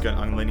this is going,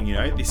 I'm letting you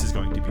know, this is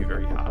going to be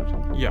very hard.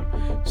 Yeah.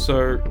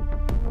 So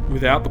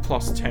without the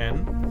plus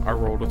 10, I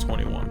rolled a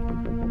 21.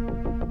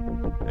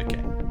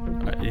 Okay.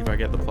 If I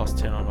get the plus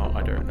 10 or not,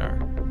 I don't know.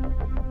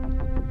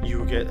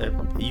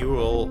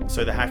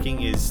 So the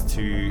hacking is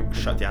to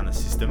shut down the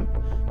system,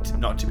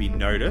 not to be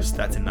noticed.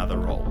 That's another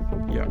roll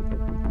Yeah.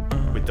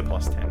 with the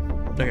plus 10.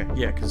 Okay,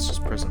 yeah, because it's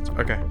just presence.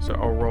 Okay, so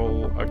I'll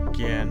roll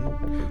again.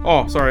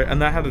 Oh, sorry,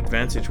 and that had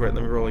advantage. Wait,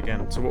 let me roll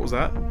again. So what was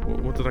that?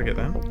 What did I get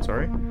then?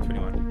 Sorry?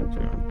 21.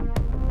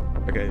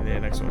 Okay, the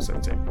next one was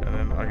 17. And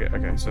then I get,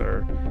 okay,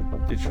 so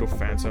Digital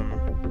Phantom.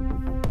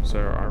 So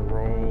I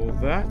roll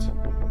that.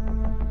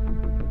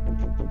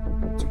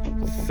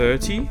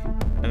 30,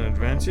 an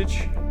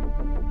advantage.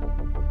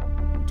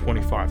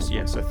 25, so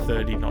yeah, so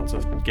 30 not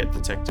to get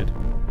detected.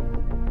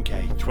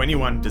 Okay,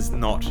 21 does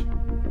not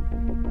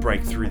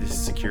break through this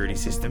security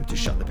system to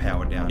shut the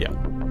power down. Yeah.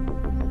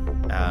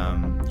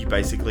 You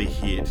basically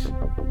hit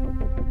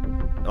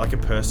like a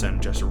person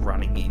just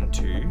running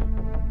into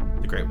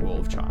the Great Wall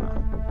of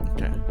China.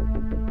 Okay.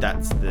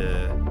 That's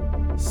the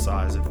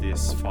size of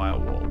this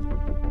firewall.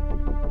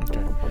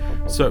 Okay.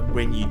 So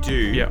When you do,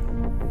 yeah.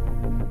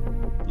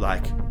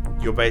 like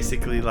you're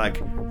basically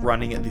like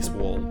running at this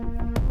wall,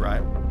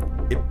 right?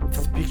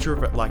 It's a picture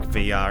of it like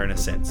VR in a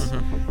sense.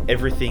 Mm-hmm.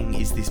 Everything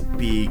is this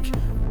big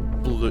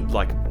blue,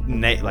 like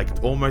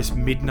almost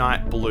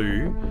midnight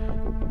blue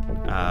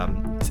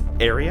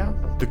area.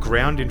 The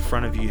ground in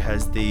front of you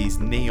has these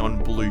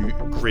neon blue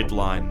grid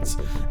lines,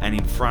 and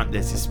in front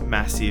there's this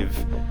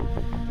massive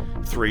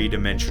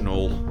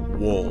three-dimensional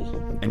wall,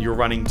 and you're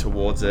running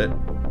towards it,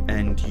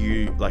 and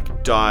you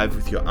like dive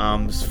with your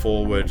arms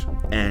forward,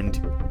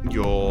 and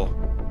your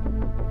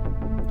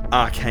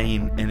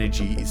arcane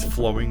energy is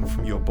flowing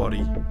from your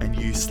body, and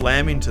you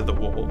slam into the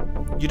wall.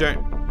 You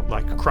don't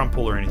like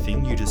crumple or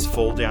anything, you just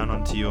fall down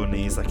onto your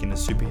knees like in a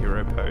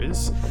superhero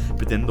pose,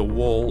 but then the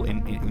wall,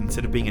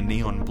 instead of being a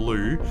neon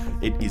blue,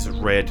 it is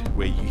red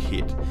where you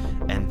hit,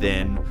 and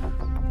then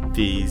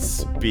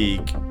these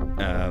big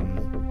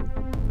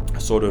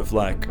sort of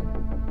like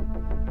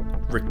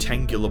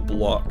rectangular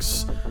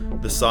blocks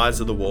the size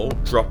of the wall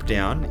drop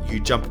down. You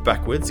jump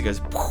backwards, it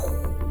goes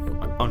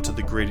onto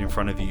the grid in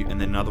front of you,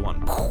 and then another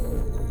one,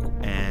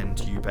 and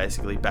you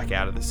basically back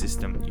out of the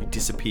system. You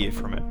disappear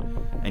from it,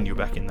 and you're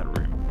back in the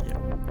room.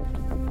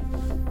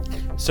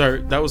 So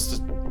that was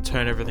to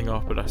turn everything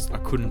off, but I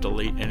couldn't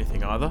delete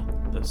anything either.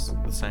 That's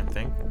the same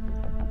thing.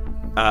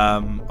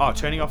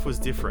 Turning off was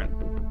different.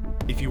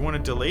 If you want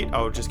to delete,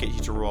 I'll just get you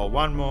to roll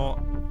one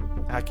more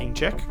hacking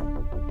check,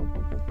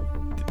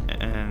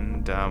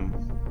 and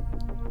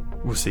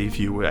we'll see if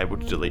you were able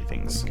to delete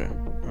things. Okay.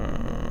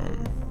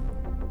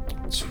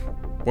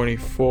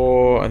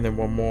 24, and then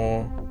one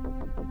more.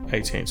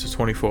 18, so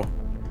 24.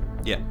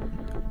 Yeah.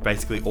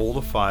 Basically all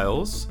the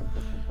files.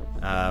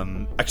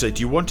 Actually,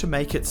 do you want to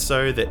make it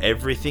so that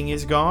everything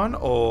is gone,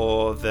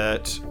 or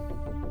that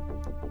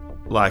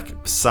like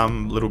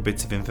some little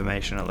bits of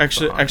information are left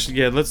behind? Actually,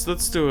 yeah.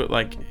 Let's do it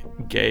like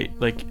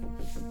like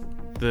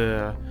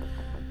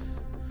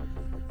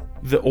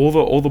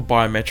all the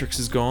biometrics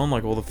is gone.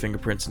 Like all the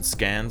fingerprints and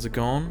scans are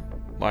gone.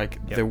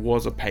 Like there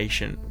was a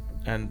patient,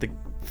 and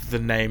the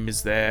name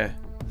is there.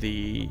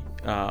 The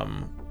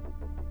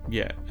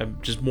Yeah,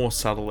 just more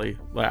subtly,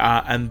 like,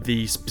 and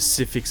the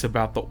specifics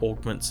about the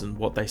augments and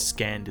what they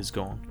scanned is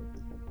gone.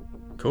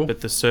 Cool.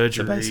 But the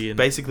surgery So and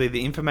basically,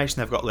 the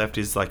information they've got left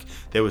is like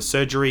there was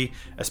surgery.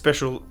 A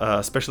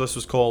specialist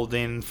was called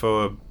in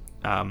for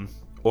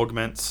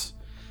augments.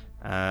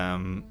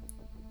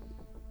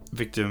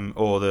 Victim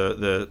or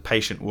the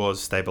patient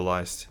was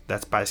stabilized.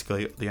 That's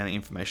basically the only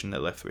information they're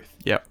left with.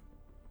 Yep.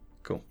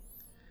 Cool.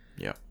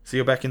 Yep. So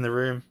you're back in the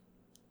room,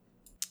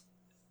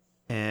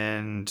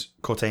 and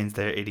Cortain's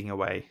there eating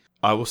away.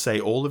 I will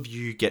say all of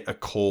you get a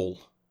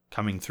call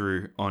coming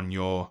through on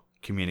your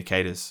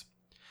communicators.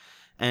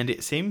 And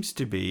it seems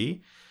to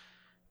be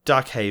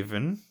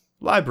Darkhaven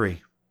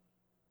Library.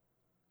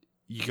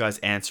 You guys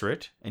answer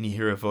it, and you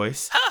hear a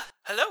voice.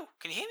 Hello,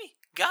 can you hear me?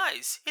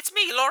 Guys, it's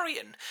me,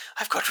 Lorian.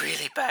 I've got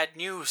really bad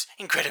news.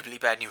 Incredibly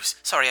bad news.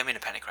 Sorry, I'm in a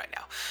panic right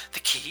now. The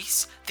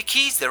keys,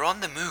 they're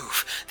on the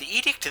move. The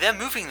edict, they're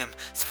moving them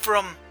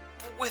from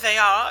where they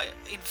are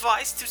in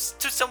Vice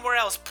to somewhere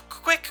else.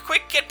 Quick,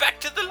 get back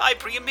to the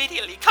library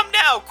immediately. Come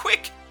now,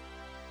 quick.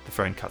 The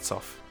phone cuts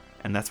off,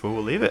 and that's where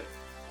we'll leave it.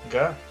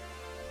 Okay.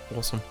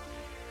 awesome.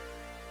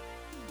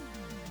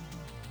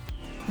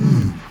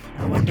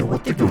 I wonder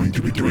what they're going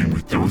to be doing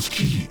with those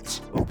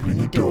keys.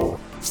 Opening a door,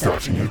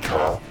 starting a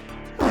car.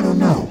 I don't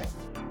know.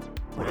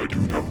 What I do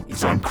know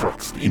is I'm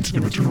Crux, the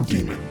interdimensional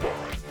demon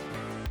bard.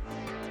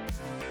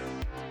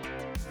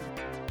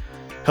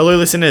 Hello,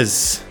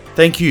 listeners.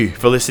 Thank you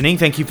for listening.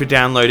 Thank you for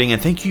downloading,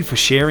 and thank you for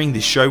sharing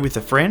this show with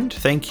a friend.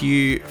 Thank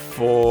you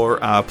for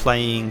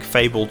playing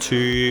Fable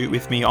 2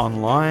 with me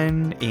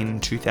online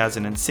in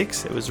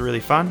 2006. It was really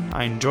fun.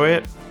 I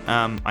enjoyed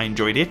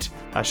it.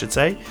 I should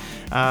say.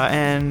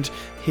 And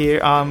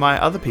here are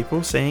my other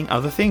people saying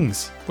other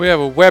things. We have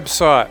a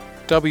website,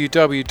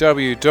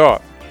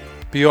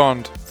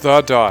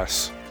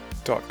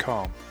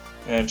 www.beyondthedice.com.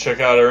 And check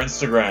out our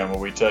Instagram where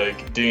we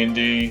take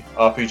D&D,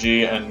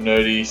 RPG, and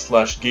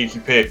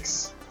nerdy/geeky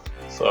pics.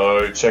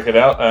 So check it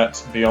out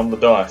at Beyond the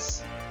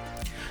Dice.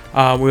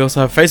 We also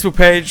have a Facebook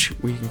page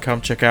where you can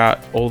come check out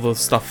all the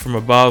stuff from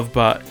above,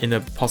 but in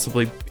a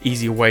possibly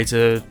easier way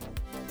to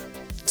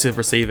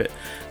receive it.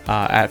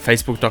 At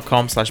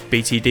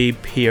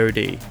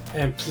facebook.com/btdpod.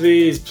 And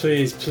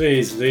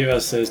please leave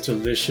us those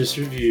delicious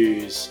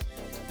reviews,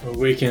 where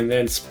we can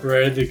then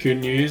spread the good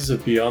news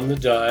of Beyond the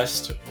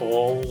Dice to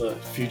all the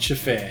future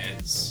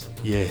fans.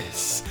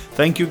 Yes.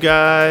 Thank you,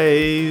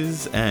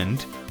 guys,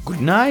 and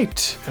good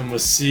night. And we'll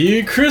see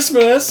you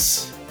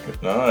Christmas!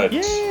 Good night.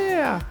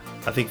 Yeah.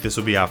 I think this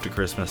will be after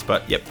Christmas,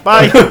 but yep.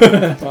 Bye.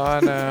 Bye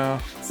now.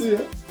 See ya.